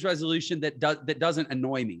a New Year's resolution that doesn't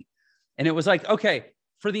annoy me? And it was like, okay,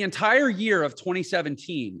 for the entire year of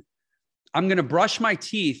 2017, I'm going to brush my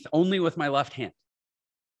teeth only with my left hand.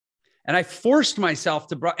 And I forced myself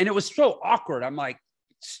to brush, and it was so awkward. I'm like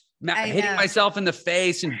hitting myself in the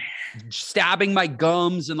face and stabbing my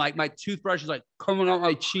gums, and like my toothbrush is like coming out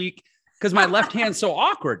my cheek because my left hand's so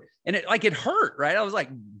awkward. And it hurt, right? I was like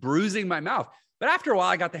bruising my mouth. But after a while,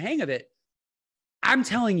 I got the hang of it. I'm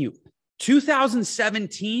telling you,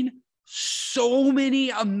 2017, so many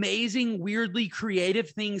amazing, weirdly creative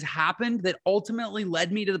things happened that ultimately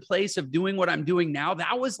led me to the place of doing what I'm doing now.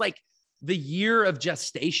 That was like the year of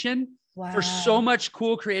gestation for so much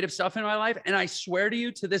cool creative stuff in my life. And I swear to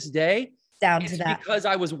you, to this day, it's because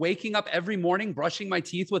I was waking up every morning, brushing my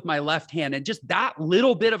teeth with my left hand, and just that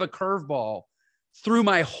little bit of a curveball through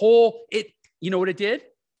my whole, you know what it did?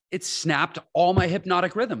 It snapped all my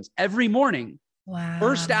hypnotic rhythms every morning. Wow.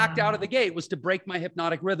 First act out of the gate was to break my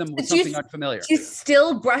hypnotic rhythm with something unfamiliar. Do you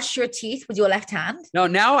still brush your teeth with your left hand? No,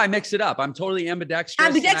 now I mix it up. I'm totally ambidextrous.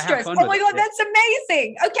 Ambidextrous. Oh my God, that's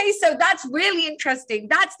amazing. Okay, so that's really interesting.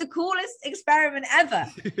 That's the coolest experiment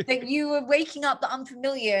ever. That you were waking up the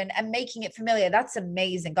unfamiliar and making it familiar. That's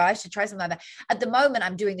amazing. Guys, I should try something like that. At the moment,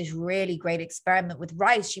 I'm doing this really great experiment with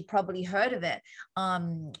rice. You probably heard of it.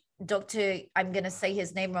 Dr. I'm going to say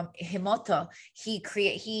his name wrong, Himoto.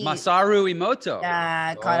 Masaru Emoto.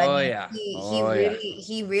 Yeah. God,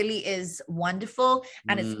 he really is wonderful.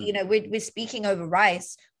 And it's, we're speaking over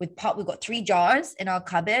rice we've got 3 jars in our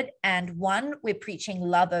cupboard, and one we're preaching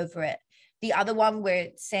love over it. The other one we're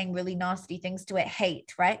saying really nasty things to it,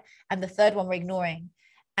 hate, right? And the third one we're ignoring.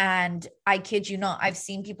 And I kid you not, I've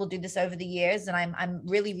seen people do this over the years, and I'm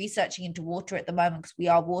really researching into water at the moment because we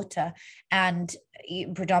are water, and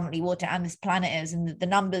predominantly water, and this planet is, and the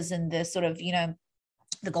numbers and the sort of,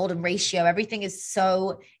 the golden ratio, everything is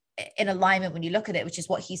so in alignment when you look at it, which is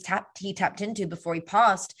what he tapped into before he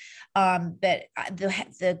passed. But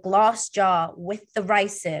the glass jar with the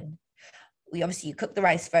rice in, you cook the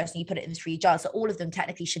rice first and you put it in 3 jars. So all of them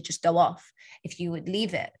technically should just go off if you would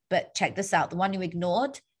leave it. But check this out. The one you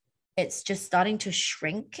ignored, it's just starting to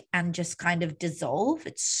shrink and just kind of dissolve.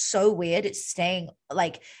 It's so weird. It's staying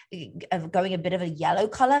like going a bit of a yellow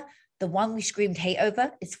color. The one we screamed hate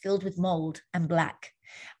over is filled with mold and black.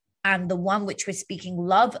 And the one which we're speaking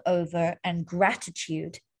love over and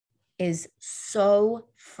gratitude is so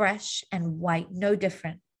fresh and white, no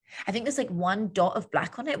different. I think there's like 1 dot of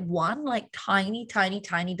black on it, one like tiny, tiny,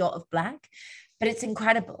 tiny dot of black, but it's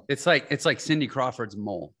incredible. It's like Cindy Crawford's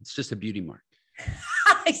mole. It's just a beauty mark.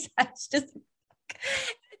 It's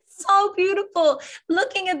so beautiful.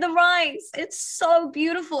 Looking at the rice, it's so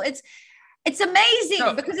beautiful. It's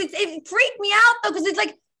amazing because it freaked me out though, because it's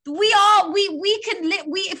like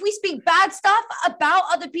if we speak bad stuff about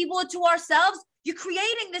other people or to ourselves, you're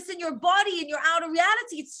creating this in your body, in your outer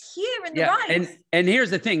reality. It's here in the rice. And here's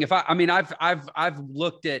the thing. I've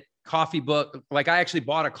looked at coffee book, like I actually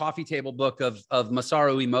bought a coffee table book of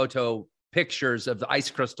Masaru Emoto pictures of the ice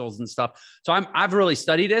crystals and stuff. So I've really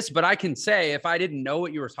studied this, but I can say if I didn't know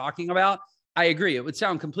what you were talking about, I agree. It would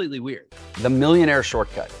sound completely weird. The Millionaire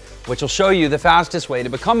Shortcut, which will show you the fastest way to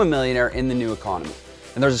become a millionaire in the new economy.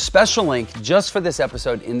 And there's a special link just for this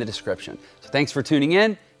episode in the description. So thanks for tuning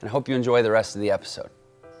in, and I hope you enjoy the rest of the episode.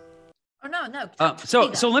 Oh, no.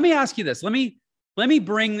 So let me ask you this. Let me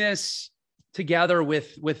bring this together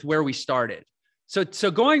with where we started.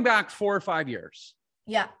 So going back 4 or 5 years.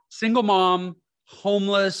 Yeah. Single mom,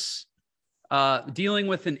 homeless, dealing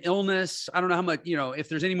with an illness. I don't know how much, if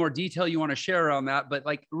there's any more detail you want to share around that, but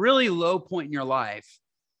like really low point in your life.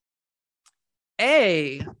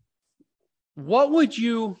 What would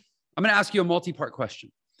you, I'm going to ask you a multi-part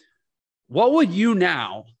question. What would you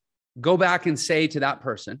now go back and say to that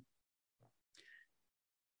person?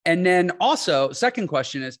 And then also, second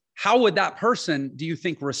question is, how would that person, do you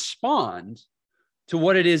think, respond to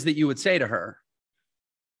what it is that you would say to her?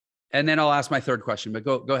 And then I'll ask my third question, but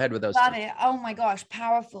go ahead with those. Got it. Oh my gosh,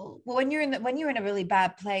 powerful. Well, when you're in a really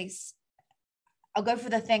bad place, I'll go for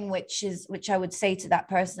the thing which I would say to that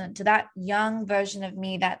person, to that young version of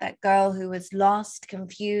me, that girl who was lost,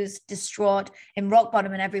 confused, distraught, in rock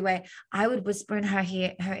bottom in every way. I would whisper in her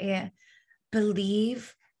ear,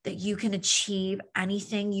 believe that you can achieve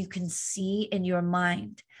anything you can see in your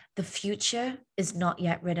mind. The future is not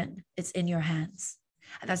yet written. It's in your hands.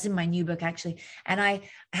 That's in my new book, actually. And I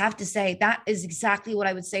have to say that is exactly what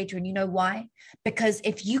I would say to her. And you know why? Because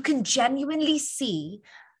if you can genuinely see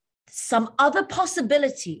some other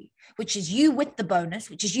possibility, which is you with the bonus,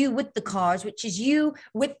 which is you with the cars, which is you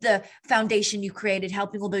with the foundation you created,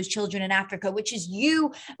 helping all those children in Africa, which is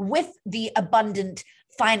you with the abundant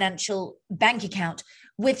financial bank account,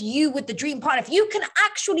 with you with the dream partner. If you can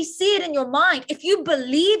actually see it in your mind, if you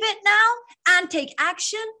believe it now and take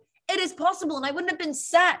action, it is possible. And I wouldn't have been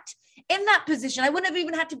set in that position. I wouldn't have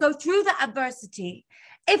even had to go through that adversity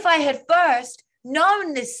if I had first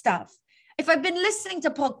known this stuff. If I've been listening to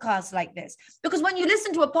podcasts like this, because when you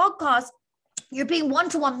listen to a podcast, you're being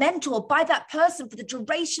one-to-one mentored by that person for the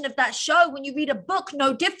duration of that show. When you read a book,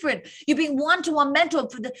 no different. You're being one-to-one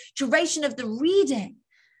mentored for the duration of the reading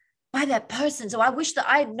by that person. So I wish that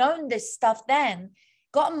I had known this stuff then,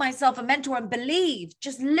 gotten myself a mentor and believed,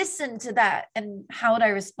 just listen to that. And how would I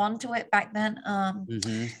respond to it back then?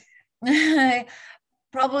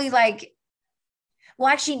 Probably like, well,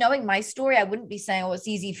 actually knowing my story, I wouldn't be saying, oh, it's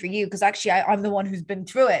easy for you, because actually I'm the one who's been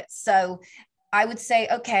through it. So I would say,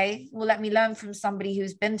 okay, well, let me learn from somebody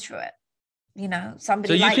who's been through it. You know,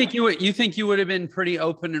 somebody. So you think you would have been pretty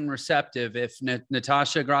open and receptive if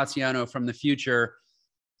Natasha Graziano from the future,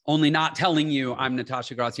 only not telling you I'm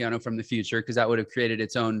Natasha Graziano from the future, because that would have created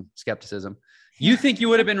its own skepticism. You think you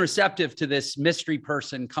would have been receptive to this mystery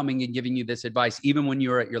person coming and giving you this advice, even when you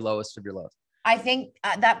were at your lowest of your lows? I think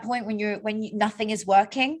at that point when nothing is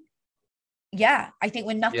working. Yeah. I think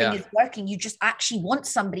when nothing is working, you just actually want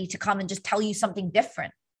somebody to come and just tell you something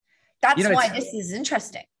different. That's why this is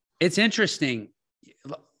interesting. It's interesting.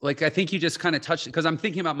 Like, I think you just kind of touched it, because I'm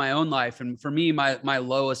thinking about my own life. And for me, my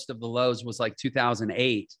lowest of the lows was like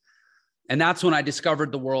 2008. And that's when I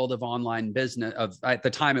discovered the world of online business. At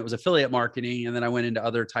the time it was affiliate marketing. And then I went into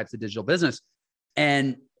other types of digital business.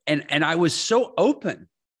 And I was so open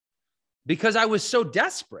because I was so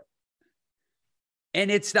desperate.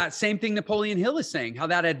 And it's that same thing Napoleon Hill is saying, how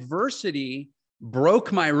that adversity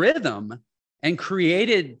broke my rhythm and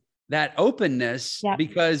created that openness,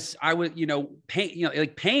 because I would, pain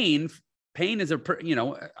is I'm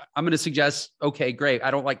going to suggest, okay, great.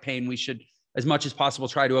 I don't like pain. We should, as much as possible,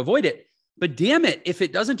 try to avoid it. But damn it, if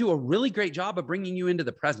it doesn't do a really great job of bringing you into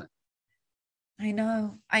the present. I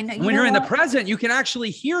know. When you're in the present, you can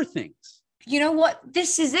actually hear things. You know what?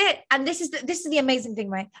 This is it. And this is the amazing thing,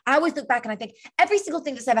 right? I always look back and I think every single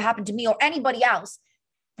thing that's ever happened to me or anybody else,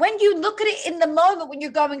 when you look at it in the moment, when you're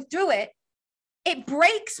going through it, it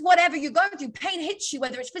breaks whatever you're going through. Pain hits you,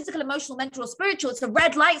 whether it's physical, emotional, mental, or spiritual. It's a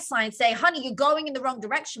red light sign saying, honey, you're going in the wrong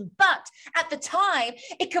direction. But at the time,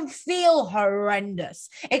 it can feel horrendous.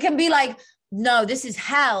 It can be like, no, this is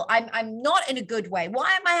hell. I'm not in a good way.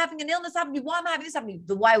 Why am I having an illness happen to me? Why am I having this happen to me?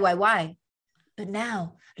 The why? But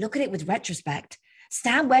now look at it with retrospect.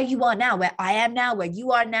 Stand where you are now, where I am now, where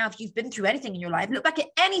you are now. If you've been through anything in your life, look back at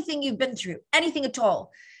anything you've been through, anything at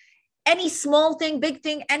all, any small thing, big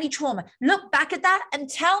thing, any trauma. Look back at that and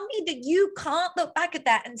tell me that you can't look back at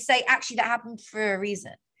that and say, actually, that happened for a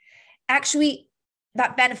reason. Actually,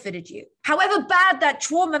 that benefited you. However bad that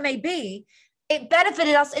trauma may be, it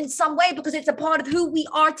benefited us in some way because it's a part of who we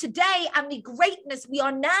are today and the greatness we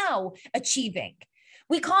are now achieving.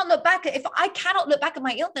 We can't look back if I cannot look back at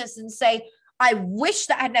my illness and say, I wish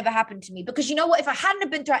that had never happened to me, because you know what? If I hadn't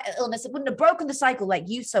have been through illness, it wouldn't have broken the cycle like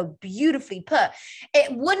you so beautifully put.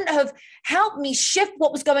 It wouldn't have helped me shift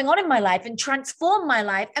what was going on in my life and transform my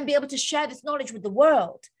life and be able to share this knowledge with the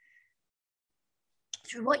world.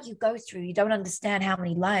 Through what you go through, you don't understand how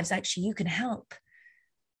many lives actually you can help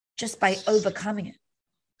just by overcoming it.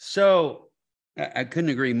 So I couldn't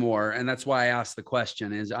agree more. And that's why I asked the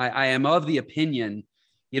question is I am of the opinion,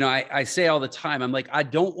 I say all the time, I'm like, I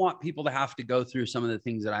don't want people to have to go through some of the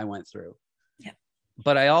things that I went through. Yeah.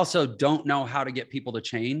 But I also don't know how to get people to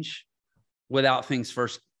change without things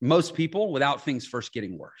first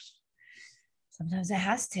getting worse. Sometimes it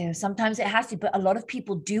has to, but a lot of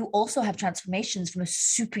people do also have transformations from a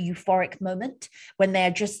super euphoric moment when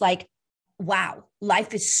they're just like, wow,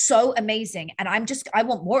 life is so amazing. And I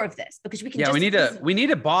want more of this, because we can we need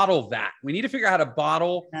to bottle that. We need to figure out how to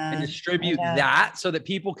bottle and distribute that so that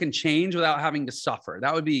people can change without having to suffer.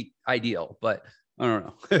 That would be ideal, but I don't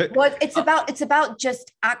know. Well, it's about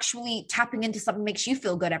just actually tapping into something that makes you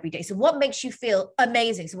feel good every day. So what makes you feel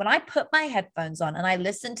amazing? So when I put my headphones on and I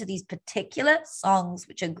listen to these particular songs,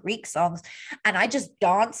 which are Greek songs, and I just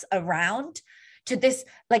dance around to this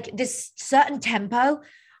certain tempo,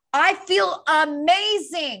 I feel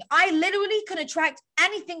amazing. I literally can attract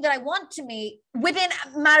anything that I want to me within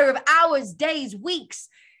a matter of hours, days, weeks.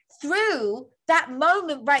 through that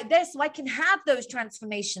moment right there so I can have those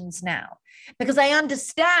transformations now, because I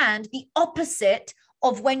understand the opposite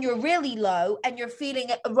of when you're really low and you're feeling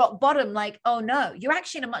at a rock bottom, like, oh no, you're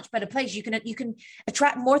actually in a much better place. You can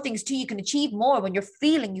attract more things to you. You can achieve more when you're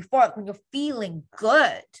feeling euphoric, when you're feeling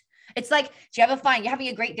good. It's like, do you ever find you're having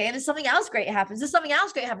a great day and there's something else great happens? There's something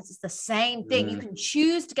else great happens. It's the same thing. You can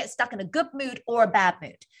choose to get stuck in a good mood or a bad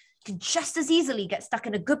mood. You can just as easily get stuck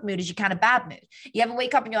in a good mood as you can a bad mood. You ever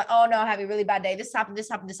wake up and you're like, oh no, I'm having a really bad day. This happened, this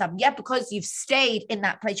happened, this happened. Yeah, because you've stayed in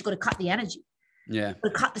that place. You've got to cut the energy. Yeah. You've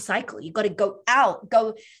got to cut the cycle. You've got to go out,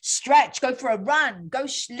 go stretch, go for a run, go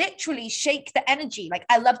literally shake the energy. Like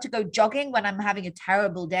I love to go jogging when I'm having a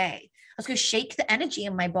terrible day. Let's go shake the energy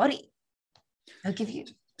in my body. I'll give you.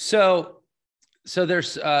 So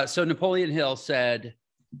there's, so Napoleon Hill said,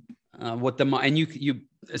 what the mind, and you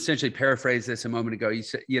essentially paraphrased this a moment ago. You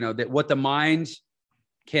said, that what the mind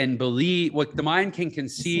can believe, what the mind can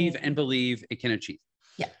conceive and believe, it can achieve.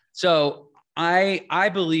 Yeah. So I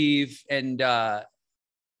believe, and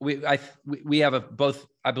we have both,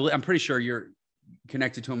 I believe, I'm pretty sure you're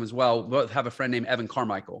connected to him as well. We both have a friend named Evan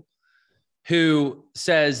Carmichael, who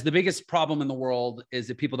says the biggest problem in the world is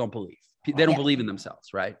that people don't believe. They don't believe in themselves,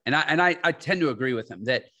 right? And I tend to agree with him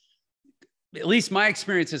that, at least my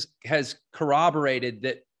experience has corroborated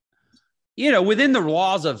that, within the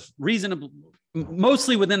laws of reasonable,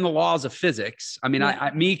 mostly within the laws of physics. I mean,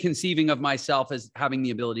 me conceiving of myself as having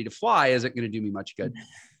the ability to fly isn't going to do me much good,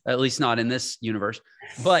 at least not in this universe.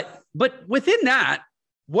 But within that,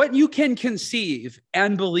 what you can conceive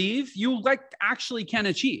and believe, you actually can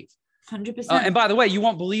achieve. 100%. And by the way, you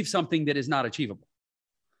won't believe something that is not achievable.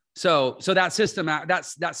 So that system,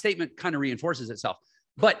 that statement kind of reinforces itself.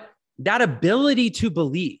 But that ability to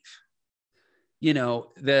believe,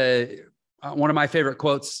 one of my favorite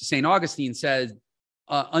quotes, St. Augustine said,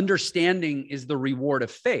 understanding is the reward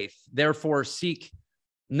of faith. Therefore, seek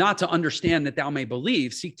not to understand that thou may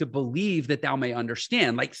believe, seek to believe that thou may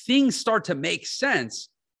understand. Like things start to make sense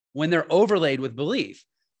when they're overlaid with belief.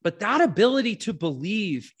 But that ability to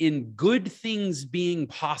believe in good things being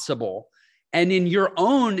possible and in your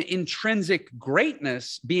own intrinsic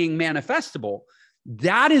greatness being manifestable,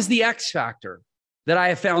 that is the X factor that I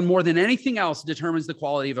have found more than anything else determines the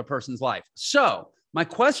quality of a person's life. So my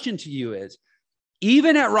question to you is,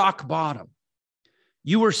 even at rock bottom,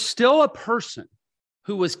 you were still a person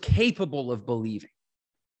who was capable of believing.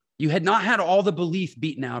 You had not had all the belief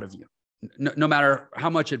beaten out of you, no matter how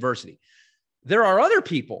much adversity. There are other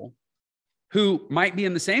people who might be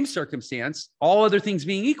in the same circumstance, all other things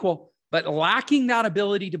being equal, but lacking that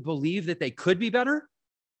ability to believe that they could be better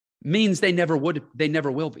means they never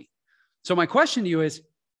will be. So my question to you is,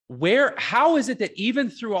 how is it that even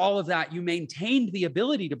through all of that, you maintained the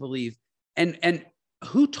ability to believe, and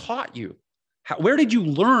who taught you? Where did you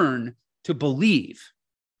learn to believe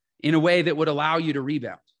in a way that would allow you to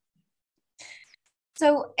rebound?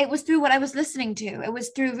 So it was through what I was listening to. It was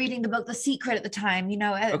through reading the book, The Secret at the time,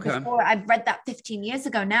 before I'd read that 15 years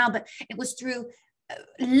ago now, but it was through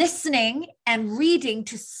listening and reading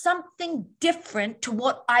to something different to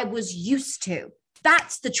what I was used to.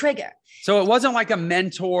 That's the trigger. So it wasn't like a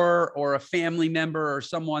mentor or a family member or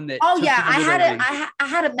someone that. Oh yeah, I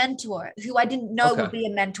had a mentor who I didn't know would be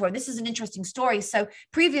a mentor. This is an interesting story. So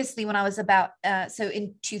previously, when I was about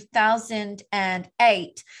in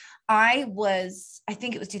 2008, I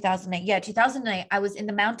think it was 2008. Yeah, 2008. I was in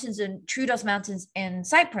the mountains in Troodos Mountains in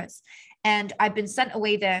Cyprus. And I've been sent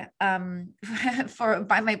away there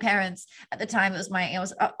by my parents at the time. It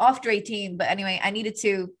was after 18, but anyway, I needed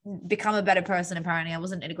to become a better person. Apparently I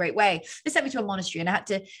wasn't in a great way. They sent me to a monastery and I had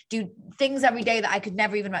to do things every day that I could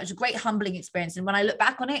never even imagine. It was a great humbling experience. And when I look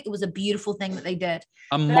back on it, it was a beautiful thing that they did.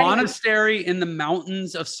 Monastery in the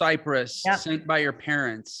mountains of Cyprus, sent by your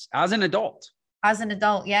parents as an adult. As an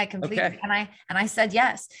adult, yeah, completely. Okay. And I said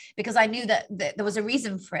yes, because I knew that there was a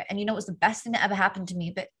reason for it. And it was the best thing that ever happened to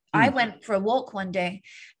me. But I went for a walk one day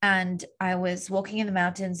and I was walking in the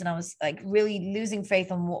mountains and I was like really losing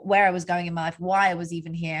faith on where I was going in my life, why I was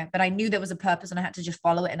even here. But I knew there was a purpose and I had to just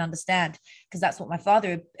follow it and understand, because that's what my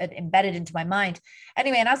father had embedded into my mind.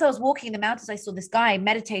 Anyway, and as I was walking in the mountains, I saw this guy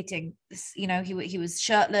meditating. He was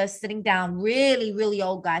shirtless, sitting down, really, really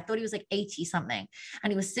old guy. I thought he was like 80 something.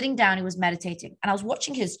 And he was sitting down, he was meditating. And I was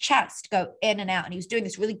watching his chest go in and out. And he was doing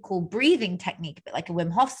this really cool breathing technique, a bit like a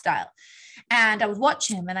Wim Hof style. And I was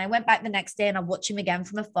watching him and I went back the next day and I watched him again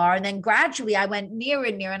from afar. And then gradually I went nearer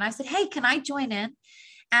and nearer and I said, hey, can I join in?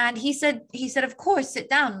 And he said, of course, sit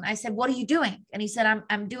down. I said, what are you doing? And he said,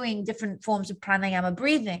 I'm doing different forms of pranayama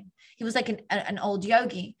breathing. He was like an old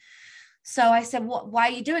yogi. So I said, why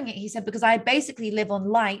are you doing it? He said, because I basically live on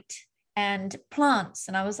light and plants.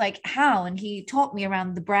 And I was like, how? And he taught me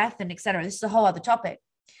around the breath and etc. This is a whole other topic.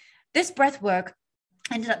 This breath work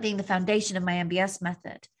ended up being the foundation of my MBS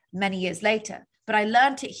method many years later. But I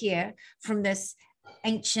learned it here from this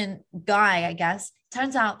ancient guy, I guess.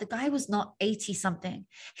 Turns out the guy was not 80 something.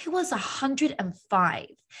 He was 105.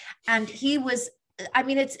 And he was, I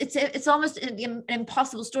mean, it's almost an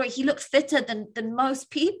impossible story. He looked fitter than most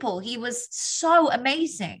people. He was so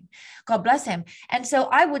amazing. God bless him. And so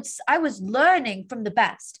I was learning from the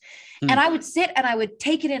best. And I would sit and I would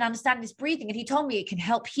take it in, understand this breathing. And he told me it can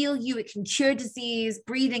help heal you. It can cure disease.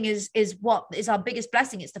 Breathing is what is our biggest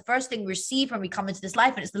blessing. It's the first thing we receive when we come into this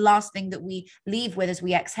life. And it's the last thing that we leave with as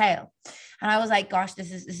we exhale. And I was like, gosh,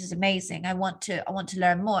 this is amazing. I want to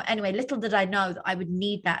learn more. Anyway, little did I know that I would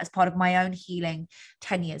need that as part of my own healing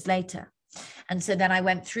 10 years later. And so then I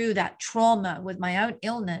went through that trauma with my own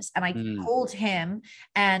illness, and I called him,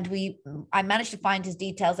 and I managed to find his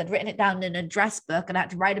details. I'd written it down in an address book, and I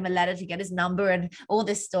had to write him a letter to get his number and all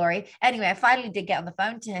this story. Anyway, I finally did get on the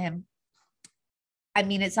phone to him. I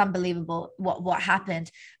mean, it's unbelievable what happened,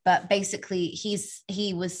 but basically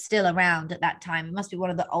he was still around at that time. He must be one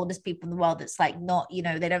of the oldest people in the world. That's like not,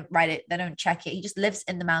 they don't write it, they don't check it. He just lives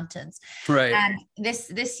in the mountains. Right. And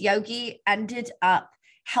this yogi ended up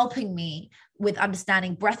helping me with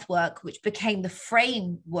understanding breath work, which became the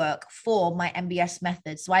framework for my MBS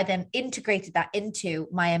method. So I then integrated that into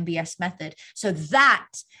my MBS method. So that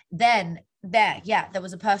then there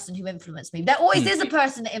was a person who influenced me. There always is a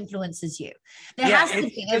person that influences you. There has to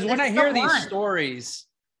be. Because when I hear these stories,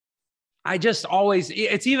 I just always,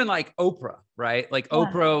 it's even like Oprah, right? Like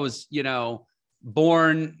Oprah was,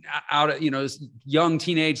 born out of, this young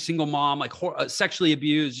teenage single mom, like sexually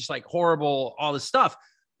abused, just like horrible, all this stuff.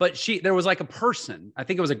 But there was like a person, I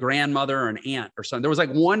think it was a grandmother or an aunt or something. There was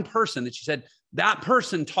like one person that she said, that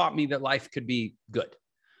person taught me that life could be good.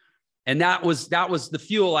 And that was the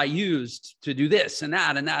fuel I used to do this and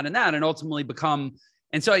that and that and that, and ultimately become.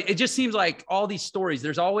 And so it just seems like all these stories,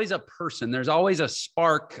 there's always a person, there's always a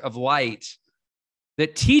spark of light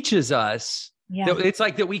that teaches us that it's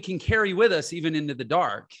like that we can carry with us even into the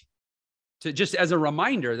dark, to just as a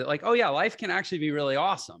reminder that like, oh yeah, life can actually be really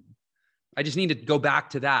awesome. I just need to go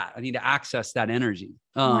back to that. I need to access that energy.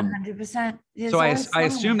 100%. So I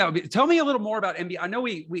assume that would be, tell me a little more about MBS. I know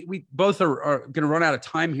we both are going to run out of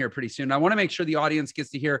time here pretty soon. I want to make sure the audience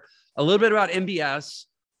gets to hear a little bit about MBS,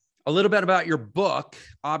 a little bit about your book.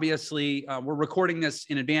 Obviously, we're recording this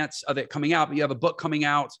in advance of it coming out, but you have a book coming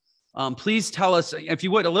out. Please tell us, if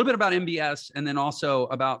you would, a little bit about MBS, and then also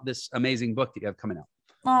about this amazing book that you have coming out.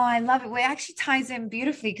 Oh, I love it. Well, it actually ties in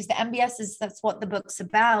beautifully because the MBS that's what the book's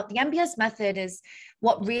about. The MBS method is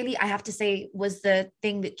what really, I have to say, was the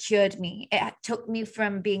thing that cured me. It took me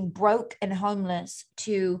from being broke and homeless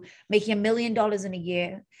to making $1 million in a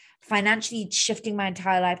year, financially shifting my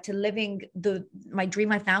entire life, to living my dream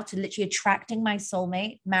life now, to literally attracting my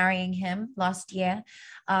soulmate, marrying him last year.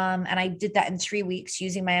 And I did that in 3 weeks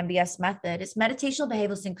using my MBS method. It's meditational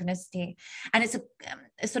behavioral synchronicity. And it's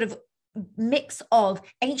a sort of mix of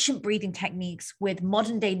ancient breathing techniques with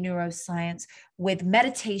modern day neuroscience, with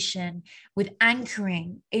meditation, with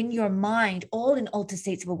anchoring in your mind, all in altered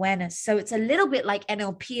states of awareness. So it's a little bit like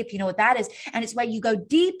NLP, if you know what that is. And it's where you go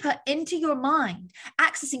deeper into your mind,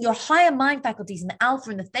 accessing your higher mind faculties in the alpha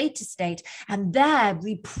and the theta state, and there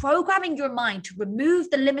reprogramming your mind to remove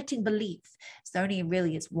the limiting belief. So only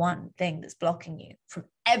really is one thing that's blocking you from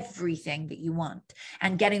everything that you want,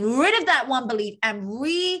 and getting rid of that one belief and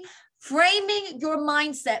reframing your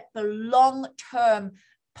mindset for long-term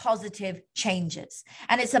positive changes.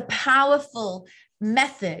 And it's a powerful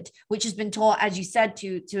method, which has been taught, as you said,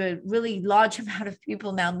 to a really large amount of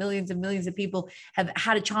people now. Millions and millions of people have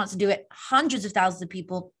had a chance to do it. Hundreds of thousands of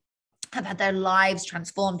people have had their lives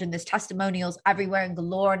transformed, and there's testimonials everywhere and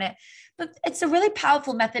galore in it. But it's a really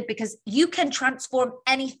powerful method because you can transform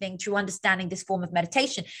anything through understanding this form of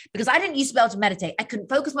meditation. Because I didn't used to be able to meditate. I couldn't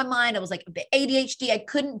focus my mind. I was like a bit ADHD. I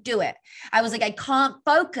couldn't do it. I was like, I can't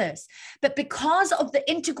focus. But because of the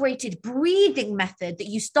integrated breathing method that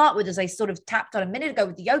you start with, as I sort of tapped on a minute ago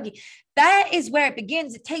with the yogi, that is where it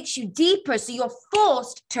begins. It takes you deeper. So you're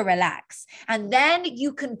forced to relax. And then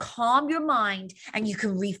you can calm your mind and you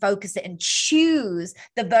can refocus it and choose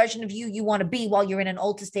the version of you want to be while you're in an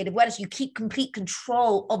altered state of awareness. You keep complete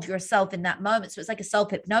control of yourself in that moment. So it's like a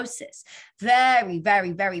self-hypnosis. Very,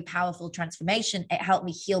 very, very powerful transformation. It helped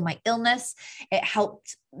me heal my illness. It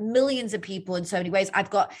helped millions of people in so many ways. I've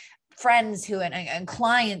got friends and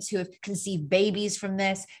clients who have conceived babies from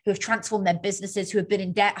this, who have transformed their businesses, who have been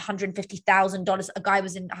in debt $150,000. A guy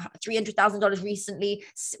was in $300,000 recently.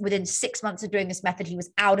 Within 6 months of doing this method, he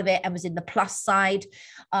was out of it and was in the plus side.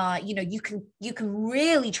 You can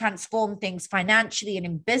really transform things financially and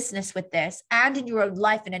in business with this, and in your own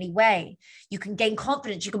life in any way. You can gain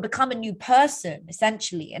confidence. You can become a new person,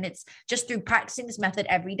 essentially. And it's just through practicing this method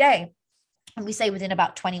every day. And we say within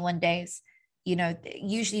about 21 days.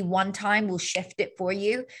 Usually one time will shift it for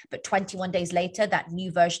you, but 21 days later, that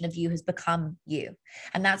new version of you has become you.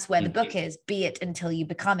 And that's where the book is, Be It Until You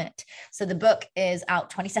Become It. So the book is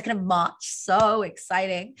out 22nd of March. So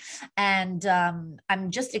exciting. And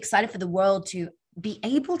I'm just excited for the world to be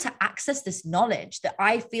able to access this knowledge that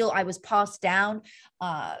I feel I was passed down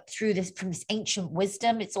from this ancient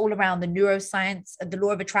wisdom. It's all around the neuroscience, the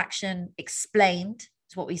law of attraction explained.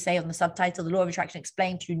 What we say on the subtitle, The Law of Attraction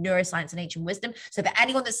Explained Through Neuroscience and Ancient Wisdom. So for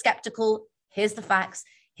anyone that's skeptical, here's the facts,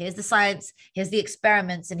 here's the science, here's the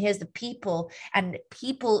experiments, and here's the people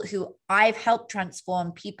who I've helped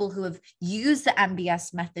transform, people who have used the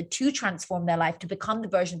MBS method to transform their life, to become the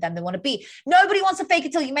version of them they want to be. Nobody wants to fake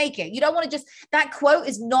it till you make it. You don't want to that quote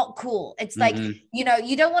is not cool. It's like, you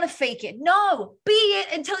don't want to fake it. No, be it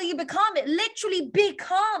until you become it. Literally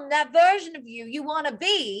become that version of you want to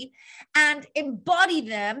be, and embody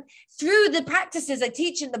them through the practices I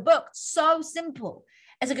teach in the book. So simple.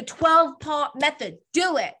 It's like a 12-part method.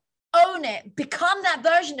 Do it, own it, become that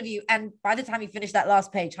version of you. And by the time you finish that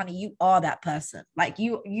last page, honey, you are that person. Like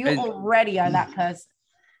you already are that person.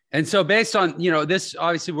 And so based on, this,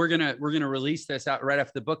 obviously we're going to release this out right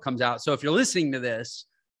after the book comes out. So if you're listening to this,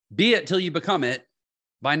 Be It Till You Become It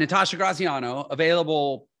by Natasha Graziano,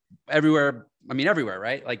 available everywhere. I mean, everywhere,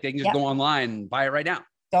 right? Like they can just go online and buy it right now.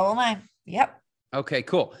 Go online. Yep. Okay,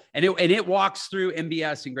 cool. And it walks through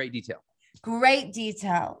MBS in great detail. Great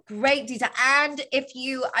detail. And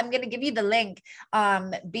I'm going to give you the link,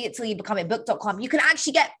 Be It Till You Become It, book.com. You can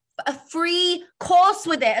actually get a free course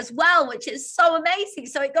with it as well, which is so amazing.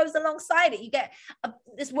 So it goes alongside it. You get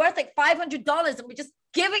it's worth like $500, and we're just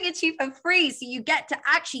giving it to you for free. So you get to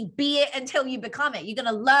actually be it until you become it. You're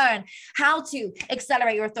going to learn how to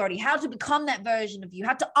accelerate your authority, how to become that version of you,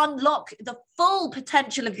 how to unlock the full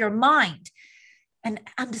potential of your mind. And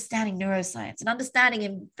understanding neuroscience and understanding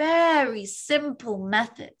in very simple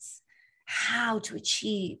methods how to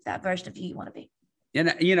achieve that version of you want to be. And,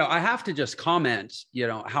 I have to just comment,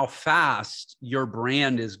 how fast your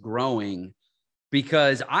brand is growing,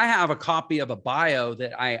 because I have a copy of a bio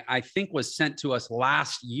that I think was sent to us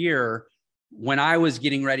last year when I was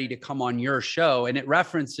getting ready to come on your show. And it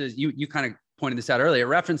references, you kind of pointed this out earlier, it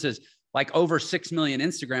references like over 6 million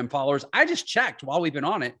Instagram followers. I just checked while we've been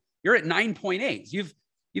on it. You're at 9.8.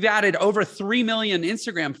 You've added over 3 million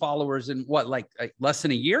Instagram followers in what, like less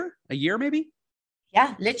than a year maybe?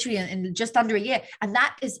 Yeah, literally in just under a year. And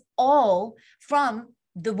that is all from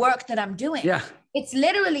the work that I'm doing. Yeah. It's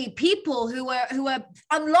literally people who are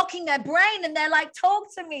unlocking their brain, and they're like,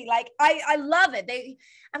 talk to me. Like, I love it.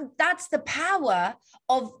 And that's the power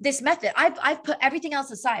of this method. I've put everything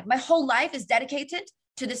else aside. My whole life is dedicated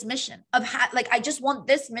to this mission of I just want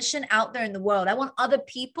this mission out there in the world. I want other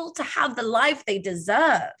people to have the life they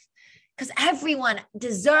deserve, because everyone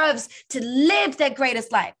deserves to live their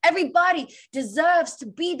greatest life. Everybody deserves to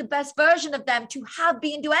be the best version of them, to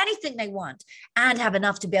be and do anything they want, and have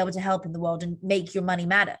enough to be able to help in the world and make your money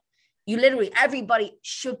matter. Everybody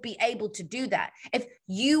should be able to do that. If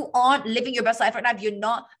you aren't living your best life right now, if you're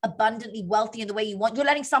not abundantly wealthy in the way you want, you're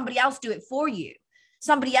letting somebody else do it for you.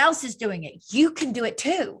 Somebody else is doing it. You can do it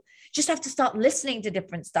too. Just have to start listening to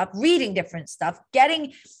different stuff, reading different stuff,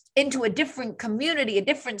 getting into a different community, a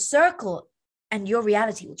different circle, and your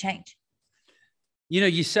reality will change.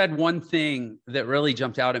 You said one thing that really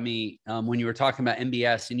jumped out at me when you were talking about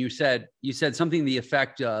MBS, and you said something to the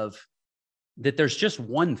effect of that there's just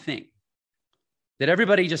one thing, that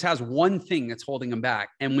everybody just has one thing that's holding them back.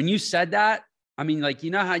 And when you said that, I mean, like,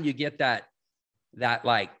 how you get that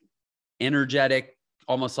like energetic,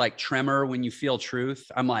 almost like tremor when you feel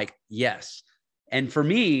truth. I'm like, yes. And for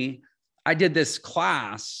me, I did this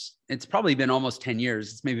class. It's probably been almost 10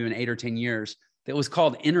 years. It's maybe been 8 or 10 years. That was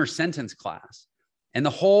called Inner Sentence Class. And the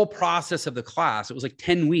whole process of the class, it was like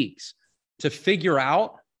 10 weeks to figure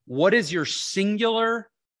out what is your singular,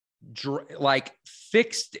 like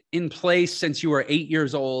fixed in place since you were 8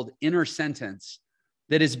 years old, inner sentence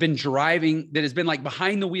that has been like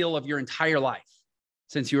behind the wheel of your entire life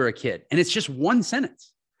since you were a kid. And it's just one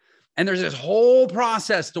sentence. And there's this whole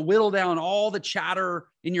process to whittle down all the chatter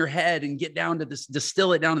in your head and get down to this,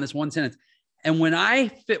 distill it down to this one sentence. And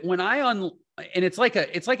and it's like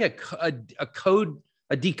a code,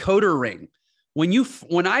 a decoder ring.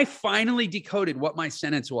 When I finally decoded what my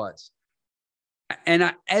sentence was,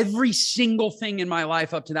 and every single thing in my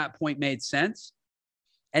life up to that point made sense,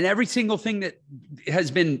 and every single thing that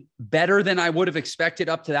has been better than I would have expected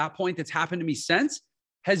up to that point that's happened to me since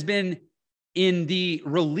has been in the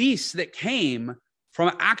release that came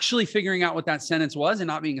from actually figuring out what that sentence was and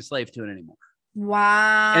not being a slave to it anymore.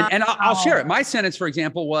 Wow. And I'll share it. My sentence, for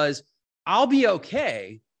example, was, I'll be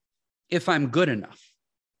okay if I'm good enough.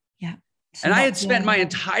 Yeah. So and I had spent my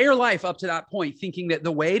entire life up to that point thinking that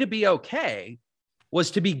the way to be okay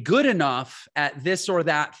was to be good enough at this or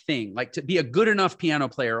that thing, like to be a good enough piano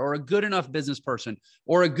player or a good enough business person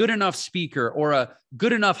or a good enough speaker or a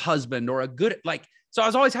good enough husband or a good, so I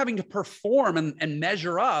was always having to perform and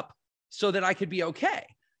measure up so that I could be okay.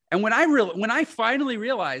 And when I finally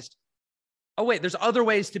realized, oh wait, there's other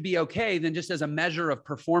ways to be okay than just as a measure of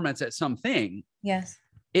performance at something. Yes.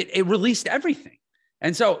 It released everything.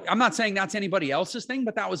 And so I'm not saying that's anybody else's thing,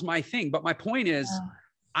 but that was my thing. But my point is,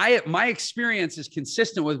 my experience is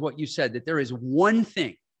consistent with what you said, that there is one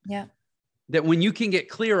thing that when you can get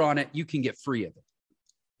clear on it, you can get free of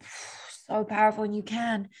it. So powerful. And you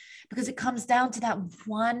can, because it comes down to that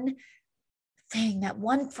one thing, that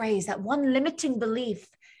one phrase, that one limiting belief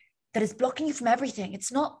that is blocking you from everything.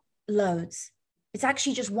 It's not loads. It's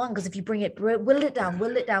actually just one, because if you bring it, will it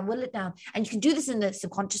down. And you can do this in the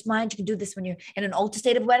subconscious mind. You can do this when you're in an altered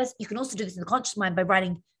state of awareness. You can also do this in the conscious mind by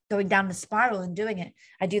going down the spiral and doing it.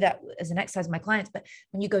 I do that as an exercise with my clients. But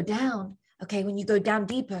when you go down, when you go down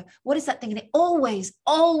deeper, what is that thing? And it always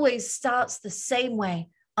starts the same way.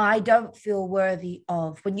 I don't feel worthy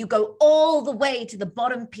of. When you go all the way to the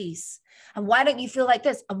bottom piece, and why don't you feel like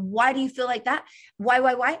this? And why do you feel like that?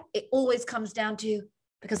 Why? It always comes down to,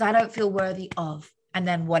 because I don't feel worthy of. And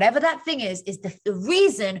then whatever that thing is the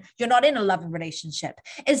reason you're not in a loving relationship.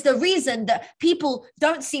 Is the reason that people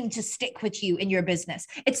don't seem to stick with you in your business.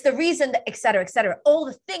 It's the reason that, et cetera, all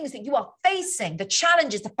the things that you are facing, the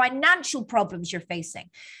challenges, the financial problems you're facing,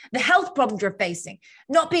 the health problems you're facing,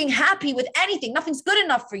 not being happy with anything. Nothing's good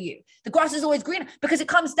enough for you. The grass is always greener, because it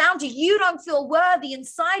comes down to you don't feel worthy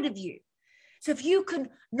inside of you. So if you can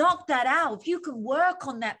knock that out, if you can work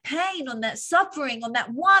on that pain, on that suffering, on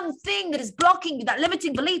that one thing that is blocking you, that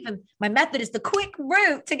limiting belief, and my method is the quick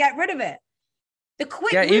route to get rid of it. The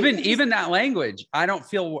quick route. Even that language, I'm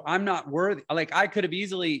not worthy. Like I could have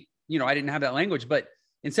easily, I didn't have that language, but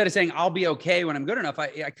instead of saying I'll be okay when I'm good enough,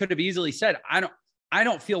 I could have easily said, I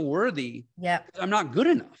don't feel worthy. Yeah. I'm not good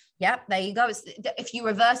enough. Yep. There you go. If you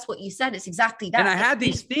reverse what you said, it's exactly that. And I had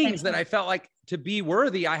these things that I felt like, to be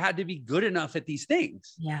worthy, I had to be good enough at these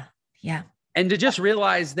things. Yeah. Yeah. And to just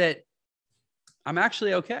realize that I'm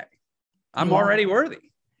actually okay. I'm already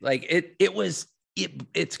worthy. Like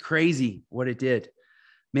it's crazy what it did,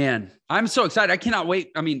 man. I'm so excited. I cannot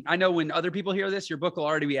wait. I mean, I know when other people hear this, your book will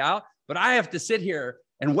already be out, but I have to sit here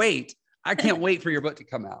and wait. I can't wait for your book to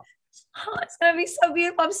come out. Oh, it's going to be so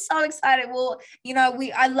beautiful. I'm so excited. Well,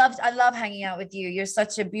 I love hanging out with you. You're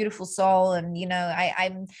such a beautiful soul. And,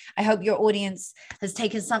 I hope your audience has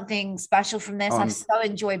taken something special from this. I so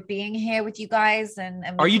enjoyed being here with you guys. And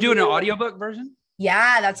are you doing an audiobook version?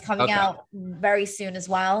 Yeah, that's coming out very soon as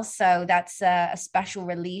well. So that's a special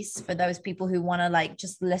release for those people who want to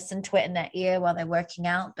just listen to it in their ear while they're working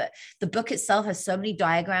out. But the book itself has so many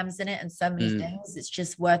diagrams in it and so many things. It's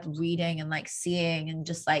just worth reading and seeing, and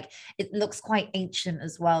just it looks quite ancient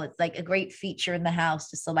as well. It's like a great feature in the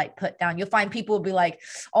house just to put down. You'll find people will be like,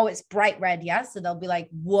 oh, it's bright red. Yeah. So they'll be like,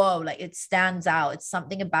 whoa, it stands out. It's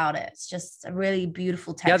something about it. It's just a really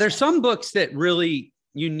beautiful texture. Yeah. There's some books that really,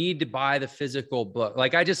 you need to buy the physical book.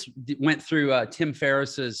 Like I just went through Tim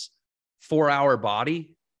Ferriss's 4-Hour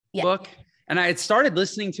Body book, and I had started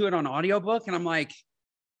listening to it on audiobook, and I'm like,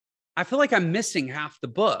 I feel like I'm missing half the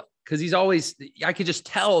book, because I could just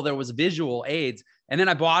tell there was visual aids. And then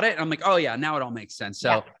I bought it and I'm like, oh yeah, now it all makes sense.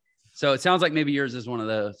 So it sounds like maybe yours is one of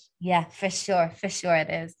those. Yeah, for sure. For sure it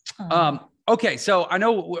is. Okay. So I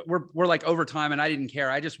know we're over time, and I didn't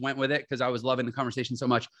care. I just went with it because I was loving the conversation so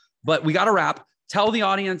much, but we got to wrap. Tell the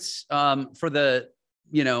audience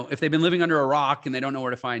if they've been living under a rock and they don't know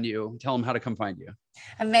where to find you, tell them how to come find you.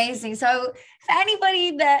 Amazing. So for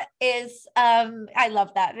anybody that is, I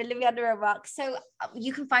love that, living under a rock. So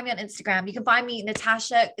you can find me on Instagram. You can find me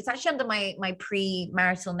Natasha. It's actually under my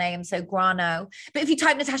pre-marital name, so Grano. But if you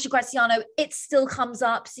type Natasha Graziano, it still comes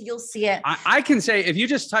up, so you'll see it. I can say if you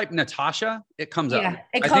just type Natasha, it comes up.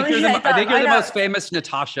 I think you're the most famous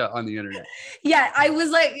Natasha on the internet. Yeah, I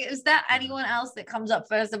was like, is there anyone else that comes up?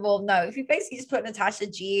 First of all, no. If you basically just put Natasha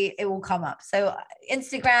G, it will come up. So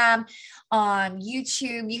Instagram, on YouTube.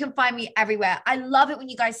 YouTube. You can find me everywhere. I love it when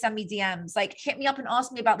you guys send me DMs. Like, hit me up and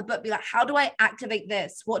ask me about the book. Be like, how do I activate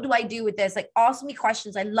this? What do I do with this? Like, ask me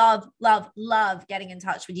questions. I love getting in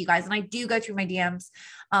touch with you guys. And I do go through my DMs,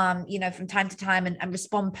 from time to time and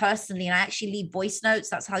respond personally. And I actually leave voice notes.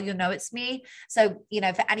 That's how you'll know it's me. So,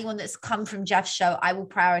 for anyone that's come from Jeff's show, I will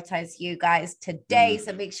prioritize you guys today.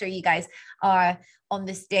 So make sure you guys are on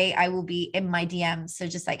this day. I will be in my DMs. So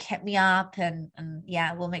just like hit me up and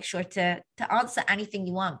yeah, we'll make sure to answer anything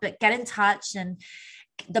you want, but get in touch. And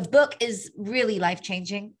the book is really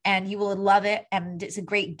life-changing and you will love it. And it's a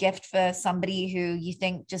great gift for somebody who you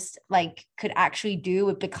think just like could actually do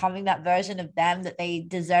with becoming that version of them that they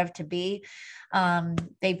deserve to be.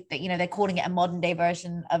 They're calling it a modern day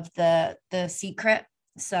version of the Secret.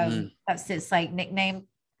 So that's its like nickname.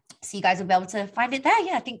 So you guys will be able to find it there.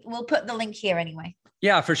 Yeah, I think we'll put the link here anyway.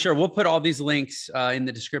 Yeah, for sure. We'll put all these links in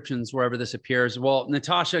the descriptions wherever this appears. Well,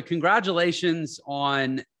 Natasha, congratulations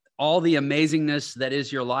on all the amazingness that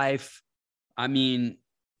is your life. I mean,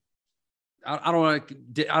 I don't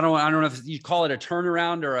know if you call it a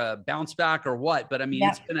turnaround or a bounce back or what, but I mean,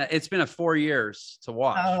 it's been a 4 years to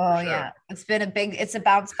watch. Oh yeah. It's a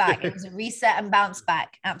bounce back. It was a reset and bounce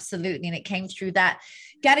back. Absolutely. And it came through that,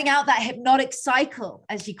 getting out that hypnotic cycle,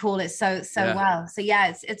 as you call it so well. So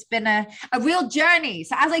yeah, it's been a real journey.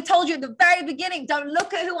 So as I told you at the very beginning, don't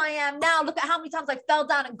look at who I am now. Look at how many times I fell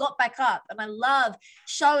down and got back up. And I love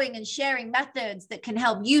showing and sharing methods that can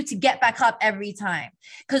help you to get back up every time.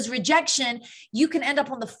 Because rejection, you can end up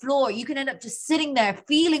on the floor. You can end up just sitting there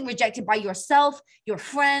feeling rejected by yourself, your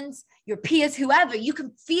friends, your peers, whoever. You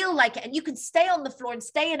can feel like it and you can stay on the floor and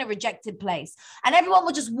stay in a rejected place. And everyone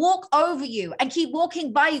will just walk over you and keep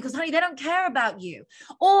walking by you because, honey, they don't care about you.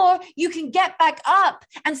 Or you can get back up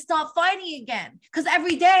and start fighting again because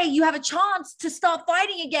every day you have a chance to start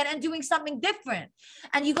fighting again and doing something different.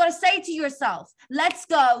 And you got to say to yourself, let's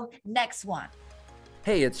go, next one.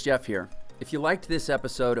 Hey, it's Jeff here. If you liked this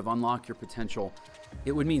episode of Unlock Your Potential,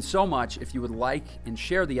 it would mean so much if you would like and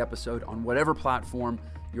share the episode on whatever platform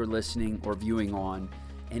you're listening or viewing on.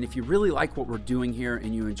 And if you really like what we're doing here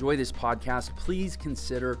and you enjoy this podcast, please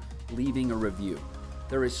consider leaving a review.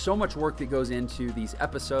 There is so much work that goes into these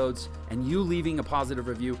episodes, and you leaving a positive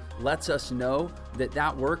review lets us know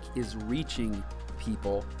that work is reaching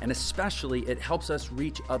people, and especially it helps us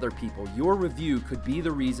reach other people. Your review could be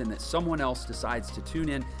the reason that someone else decides to tune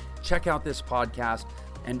in, check out this podcast,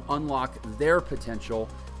 and unlock their potential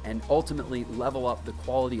and ultimately level up the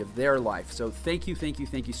quality of their life. So thank you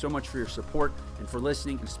so much for your support and for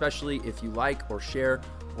listening, especially if you like or share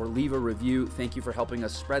or leave a review. Thank you for helping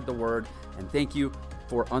us spread the word, and thank you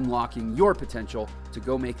for unlocking your potential to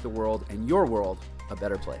go make the world and your world a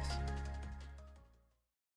better place.